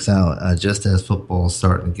timing works out just as football is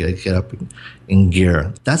starting to get up in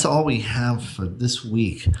gear. That's all we have for this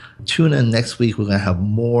week. Tune in next week. We're going to have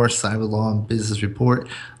more Cyber Law and Business Report.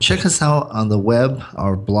 Check us out on the web.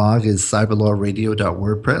 Our blog is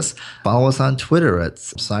cyberlawradio.wordpress. Follow us on Twitter at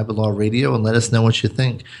cyberlawradio and let us know what you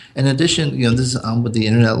think. In addition, this is with the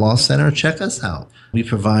Internet Law Center. Check us out. We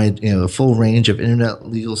provide a full range of internet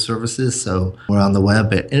legal services. So we're on the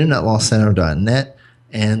web at internetlawcenter.net.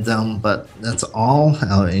 And but that's all.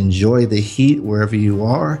 Enjoy the heat wherever you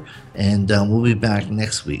are, and we'll be back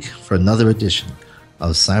next week for another edition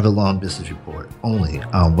of Cyber Law and Business Report, only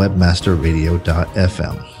on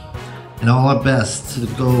webmasterradio.fm. And all our best to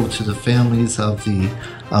go to the families of the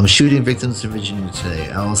shooting victims in Virginia today,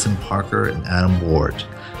 Allison Parker and Adam Ward.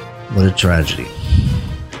 What a tragedy.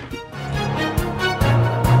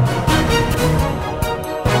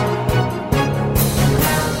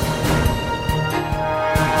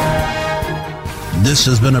 This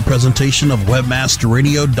has been a presentation of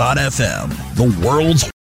WebmasterRadio.fm, the world's...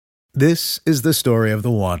 This is the story of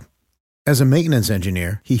the one. As a maintenance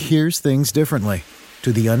engineer, he hears things differently.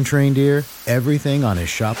 To the untrained ear, everything on his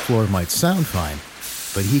shop floor might sound fine,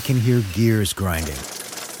 but he can hear gears grinding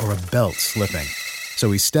or a belt slipping.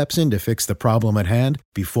 So he steps in to fix the problem at hand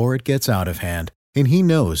before it gets out of hand. And he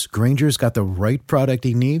knows Grainger's got the right product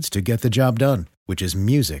he needs to get the job done, which is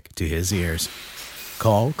music to his ears.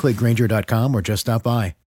 Call, click Grainger.com, or just stop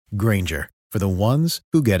by. Grainger, for the ones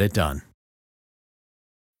who get it done.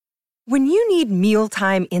 When you need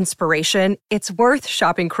mealtime inspiration, it's worth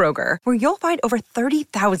shopping Kroger, where you'll find over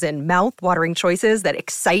 30,000 mouth-watering choices that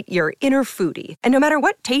excite your inner foodie. And no matter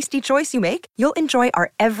what tasty choice you make, you'll enjoy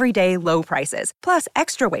our everyday low prices, plus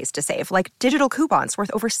extra ways to save, like digital coupons worth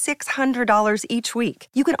over $600 each week.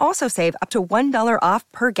 You can also save up to $1 off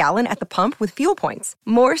per gallon at the pump with fuel points.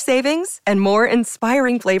 More savings and more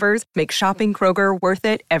inspiring flavors make shopping Kroger worth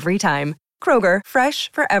it every time. Kroger,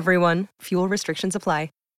 fresh for everyone. Fuel restrictions apply.